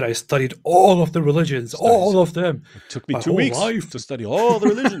I did that, I studied all of the religions, all of them. It took me 2 weeks to study all the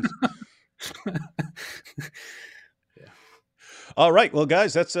religions. Yeah. All right, well,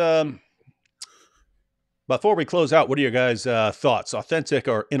 guys, that's before we close out, what are your guys' thoughts? Authentic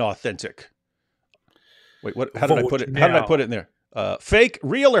or inauthentic? Wait, what? How did I put it? How did I put it in there? Fake,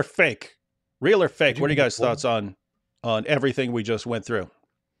 real or fake? Real or fake? What are you guys' thoughts on everything we just went through?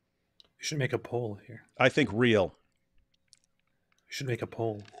 You should make a poll here. I think real. You should make a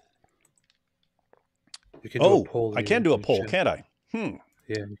poll. You can do a poll. I can do a poll, can't I? Yeah,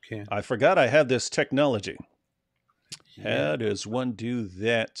 you can. I forgot I had this technology. Yeah. How does one do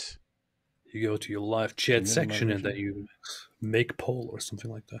that? You go to your live chat section and then you make poll or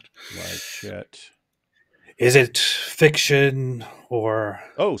something like that. Live chat. Is it fiction or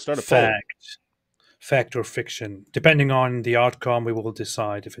start a poll. Fact or fiction? Depending on the outcome, we will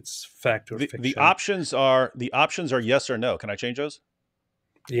decide if it's fact or fiction. The options are yes or no. Can I change those?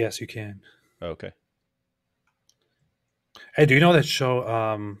 Yes, you can. Okay. Hey, do you know that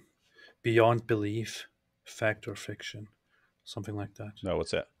show Beyond Belief, Fact or Fiction? Something like that. No,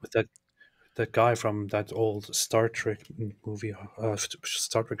 what's that? With that guy from that old Star Trek movie,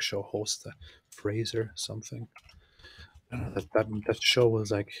 Star Trek show host, Fraser something. That show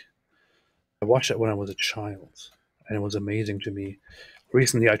was like, I watched it when I was a child, and it was amazing to me.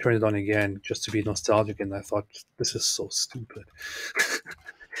 Recently, I turned it on again just to be nostalgic, and I thought, this is so stupid.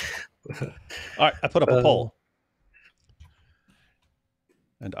 All right, I put up a poll,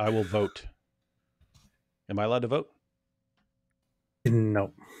 and I will vote. Am I allowed to vote?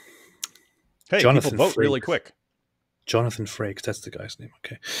 No. Hey, Jonathan people vote Frakes. really quick. Jonathan Frakes, that's the guy's name.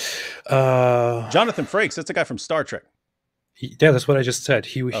 Okay. Jonathan Frakes, that's the guy from Star Trek. Yeah, that's what I just said.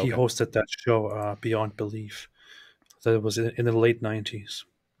 He Okay. hosted that show, Beyond Belief. That was in the late 90s.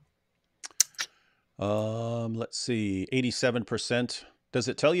 Let's see, 87%. Does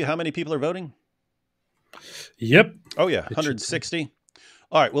it tell you how many people are voting? Yep. Oh yeah, 160.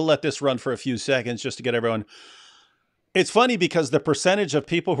 All right, we'll let this run for a few seconds just to get everyone. It's funny because the percentage of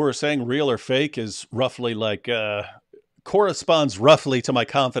people who are saying real or fake is roughly like corresponds roughly to my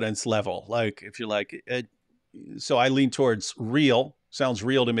confidence level. Like if you're like, so I lean towards real. Sounds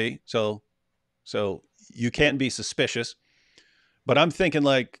real to me. So you can't be suspicious. But I'm thinking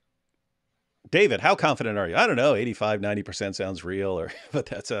like, David, how confident are you? I don't know, 85, 90% sounds real, but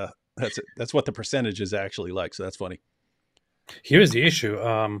that's what the percentage is actually like. So that's funny. Here's the issue.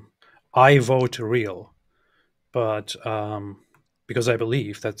 I vote real, but because I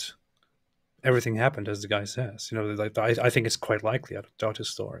believe that everything happened as the guy says. You know, like I think it's quite likely. I don't doubt his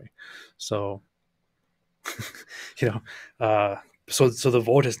story. So, you know, so the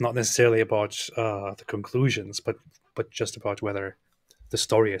vote is not necessarily about the conclusions, but just about whether the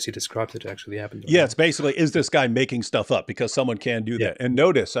story as he described it actually happened. Yeah, it's basically, is this guy making stuff up? Because someone can do that. And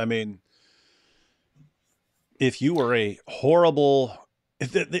notice, I mean, if you were a horrible,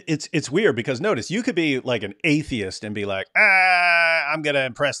 it's weird because notice, you could be like an atheist and be like, I'm going to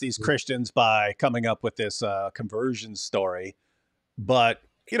impress these Christians by coming up with this conversion story. But,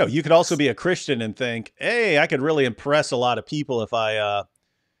 you know, you could also be a Christian and think, hey, I could really impress a lot of people if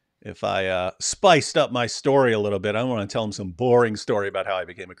I spiced up my story a little bit. I don't want to tell them some boring story about how I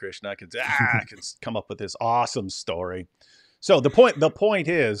became a Christian. I could come up with this awesome story. So the point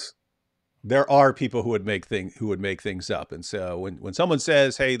is, there are people who would make things up. And so when someone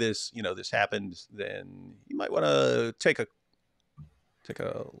says, hey, this happened, then you might want to take a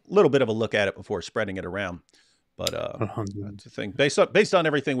little bit of a look at it before spreading it around. But that's the thing. Based on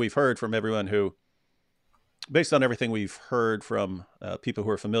everything we've heard from everyone who based on everything we've heard from people who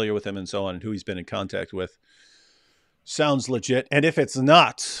are familiar with him and so on, and who he's been in contact with, sounds legit. And if it's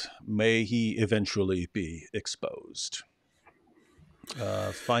not, may he eventually be exposed.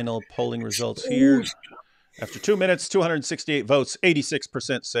 Final polling results here. After 2 minutes, 268 votes,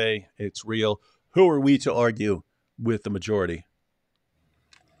 86% say it's real. Who are we to argue with the majority?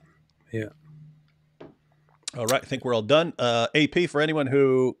 Yeah. All right, I think we're all done. AP, for anyone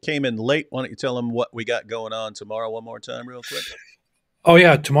who came in late, why don't you tell them what we got going on tomorrow one more time real quick? Oh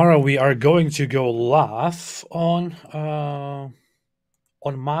yeah, tomorrow we are going to go live on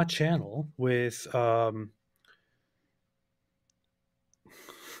my channel with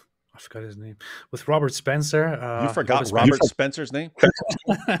I forgot his name, with Robert Spencer. You forgot Robert Spencer's name?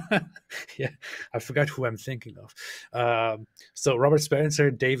 Yeah, I forgot who I'm thinking of. So Robert Spencer,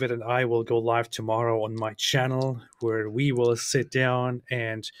 David, and I will go live tomorrow on my channel, where we will sit down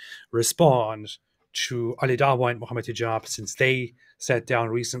and respond to Ali Dawa and Mohammed Hijab, since they sat down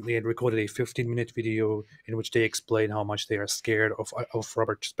recently and recorded a 15-minute video in which they explain how much they are scared of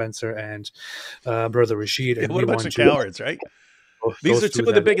Robert Spencer and Brother Rashid. And what a bunch of cowards, right? These are two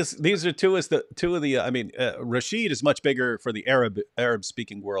of the biggest. These are two of the. I mean, Rashid is much bigger for the Arabic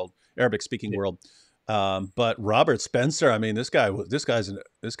speaking world. But Robert Spencer, I mean, this guy's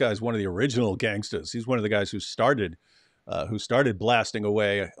one of the original gangsters. He's one of the guys who started blasting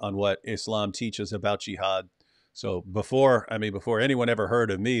away on what Islam teaches about jihad. So before anyone ever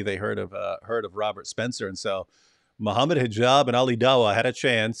heard of me, they heard of Robert Spencer. And so Mohammed Hijab and Ali Dawa had a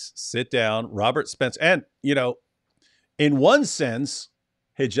chance, sit down. Robert Spencer, and in one sense,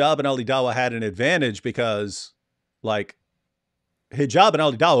 Hijab and Ali Dawa had an advantage because, like, Hijab and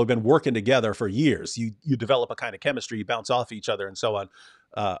Ali Dawa have been working together for years. You develop a kind of chemistry, you bounce off each other and so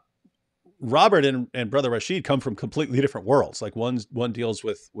on. Robert and Brother Rashid come from completely different worlds. Like one deals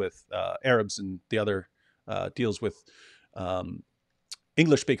with Arabs and the other deals with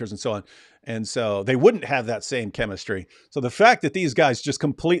English speakers and so on. And so they wouldn't have that same chemistry. So the fact that these guys just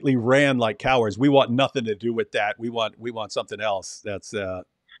completely ran like cowards, we want nothing to do with that. We want something else. That's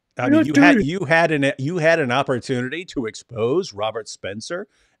I mean, you had an opportunity to expose Robert Spencer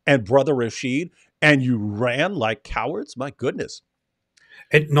and Brother Rashid, and you ran like cowards. My goodness.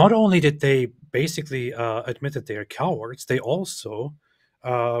 And not only did they basically admit that they are cowards, they also,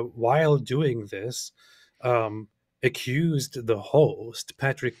 while doing this, accused the host,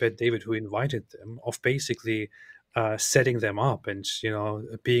 Patrick Bet David, who invited them, of basically setting them up and,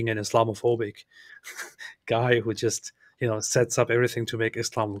 being an Islamophobic guy who just, sets up everything to make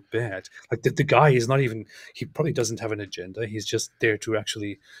Islam look bad. Like the guy is not even, he probably doesn't have an agenda. He's just there to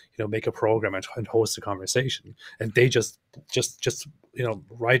actually, make a program and host a conversation. And they just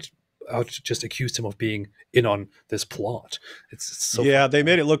right out just accused him of being in on this plot. It's so yeah, they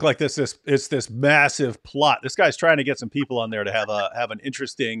made it look like it's this massive plot. This guy's trying to get some people on there to have an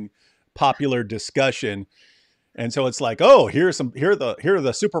interesting popular discussion. And so it's like, oh, here are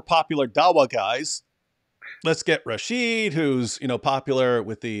the super popular Dawa guys. Let's get Rashid, who's popular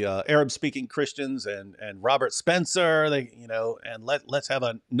with the Arab speaking Christians, and Robert Spencer. And let's have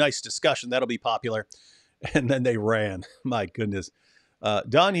a nice discussion. That'll be popular. And then they ran. My goodness.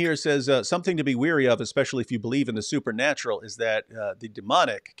 Don here says something to be weary of, especially if you believe in the supernatural, is that the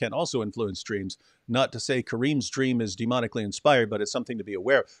demonic can also influence dreams. Not to say Kareem's dream is demonically inspired, but it's something to be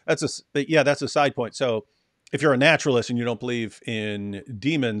aware of. That's a side point. So if you're a naturalist and you don't believe in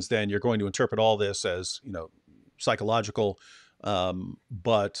demons, then you're going to interpret all this as, psychological.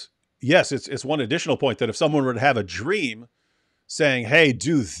 But yes, it's one additional point that if someone were to have a dream saying, hey,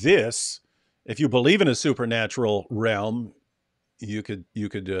 do this, if you believe in a supernatural realm, you could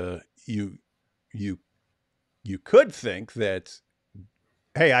think that,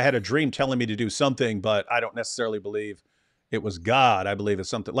 hey, I had a dream telling me to do something, but I don't necessarily believe it was God. I believe it's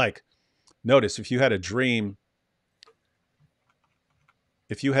something like, notice if you had a dream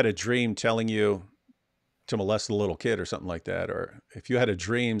telling you to molest a little kid or something like that, or if you had a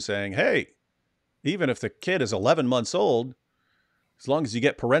dream saying, hey, even if the kid is 11 months old, as long as you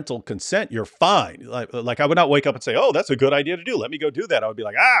get parental consent, you're fine. Like I would not wake up and say, oh, that's a good idea to do. Let me go do that. I would be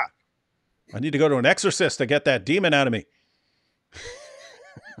like, I need to go to an exorcist to get that demon out of me.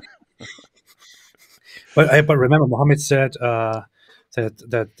 But remember, Muhammad said that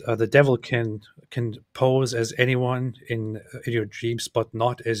the devil can pose as anyone in your dreams, but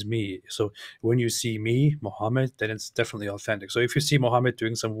not as me. So when you see me, Muhammad, then it's definitely authentic. So if you see Muhammad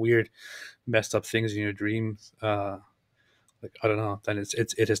doing some weird, messed up things in your dreams, like, I don't know, then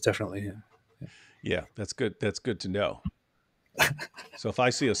it is definitely him. Yeah, that's good. That's good to know. So if I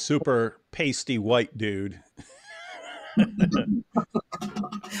see a super pasty white dude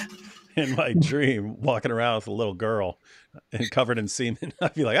in my dream walking around with a little girl and covered in semen,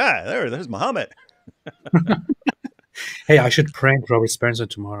 I'd be like, there's Muhammad. Hey, I should prank Robert Spencer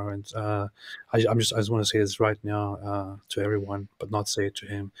tomorrow, and I just want to say this right now to everyone, but not say it to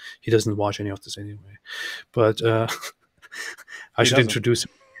him. He doesn't watch any of this anyway. But I should introduce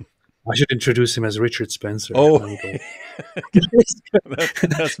him. I should introduce him as Richard Spencer. Oh,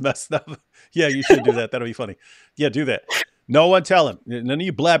 that's messed up. Yeah, you should do that. That'll be funny. Yeah, do that. No one tell him. None of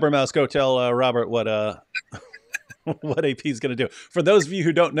you blabbermouths go tell Robert what what AP is going to do. For those of you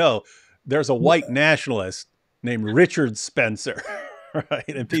who don't know, there's a white nationalist named Richard Spencer, right?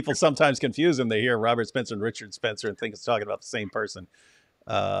 And people sometimes confuse them. They hear Robert Spencer and Richard Spencer and think it's talking about the same person.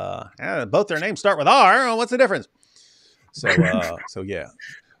 Both their names start with R. What's the difference? So yeah.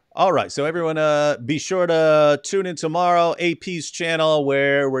 All right. So everyone, be sure to tune in tomorrow, AP's channel,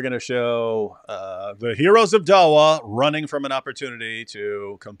 where we're going to show the heroes of Dawa running from an opportunity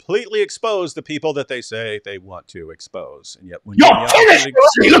to completely expose the people that they say they want to expose. And yet, when you're finished,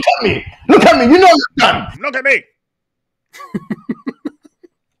 look at me. Look at me. You know you're done. Look at me.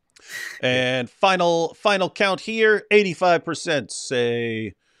 And final count here: 85%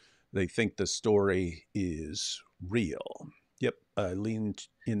 say they think the story is real. Yep, I leaned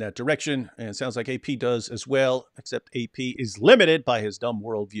in that direction, and it sounds like AP does as well, except AP is limited by his dumb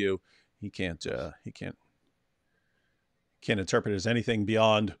worldview. He can't interpret it as anything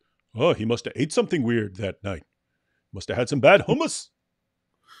beyond, oh, he must have ate something weird that night. Must have had some bad hummus.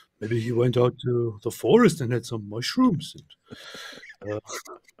 Maybe he went out to the forest and had some mushrooms. And,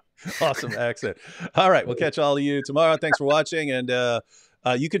 awesome accent. All right, we'll catch all of you tomorrow. Thanks for watching, and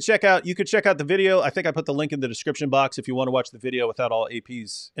you could check out the video. I think I put the link in the description box if you want to watch the video without all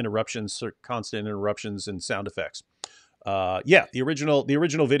AP's interruptions, or constant interruptions and sound effects. Yeah, the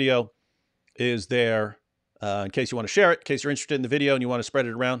original video is there. In case you want to share it, in case you're interested in the video and you want to spread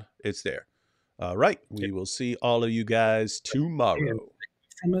it around, it's there. All right, we will see all of you guys tomorrow.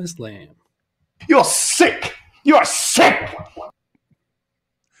 From Islam. You're sick. You are sick.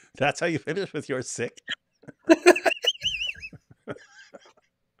 That's how you finish with "you're sick"?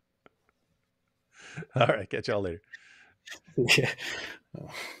 All right, catch y'all later. Yeah.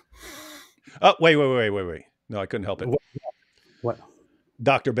 Oh, wait. No, I couldn't help it. What?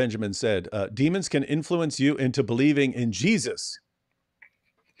 Dr. Benjamin said, demons can influence you into believing in Jesus.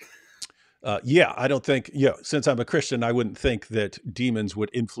 Yeah, I don't think, since I'm a Christian, I wouldn't think that demons would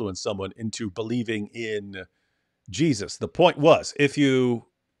influence someone into believing in Jesus. The point was, if you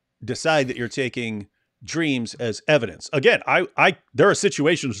decide that you're taking dreams as evidence, again, there are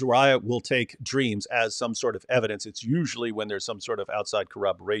situations where I will take dreams as some sort of evidence. It's usually when there's some sort of outside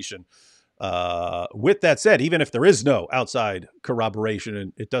corroboration. With that said, even if there is no outside corroboration,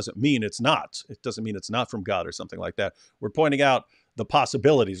 and it doesn't mean it's not from God or something like that. We're pointing out the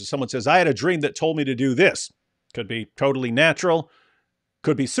possibilities. If someone says, I had a dream that told me to do this, could be totally natural,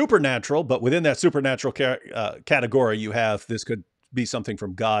 could be supernatural, but within that supernatural category, you have, this could be something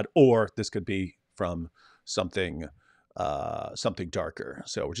from God, or this could be from something darker.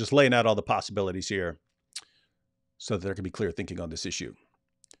 So we're just laying out all the possibilities here so that there can be clear thinking on this issue.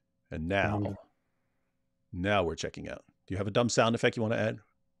 And now we're checking out. Do you have a dumb sound effect you want to add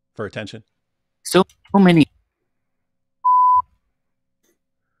for attention? So many.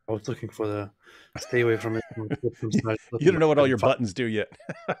 I was looking for the stay away from it. You don't know what all your buttons do yet.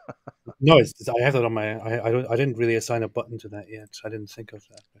 No, I have that on my. I didn't really assign a button to that yet. I didn't think of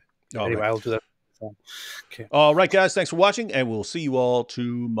that. But anyway, right. I'll do that. Okay. All right, guys. Thanks for watching, and we'll see you all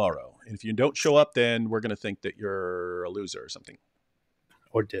tomorrow. And if you don't show up, then we're going to think that you're a loser or something.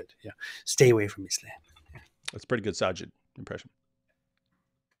 Or did, yeah. Stay away from Islam. Yeah. That's a pretty good Sajid impression.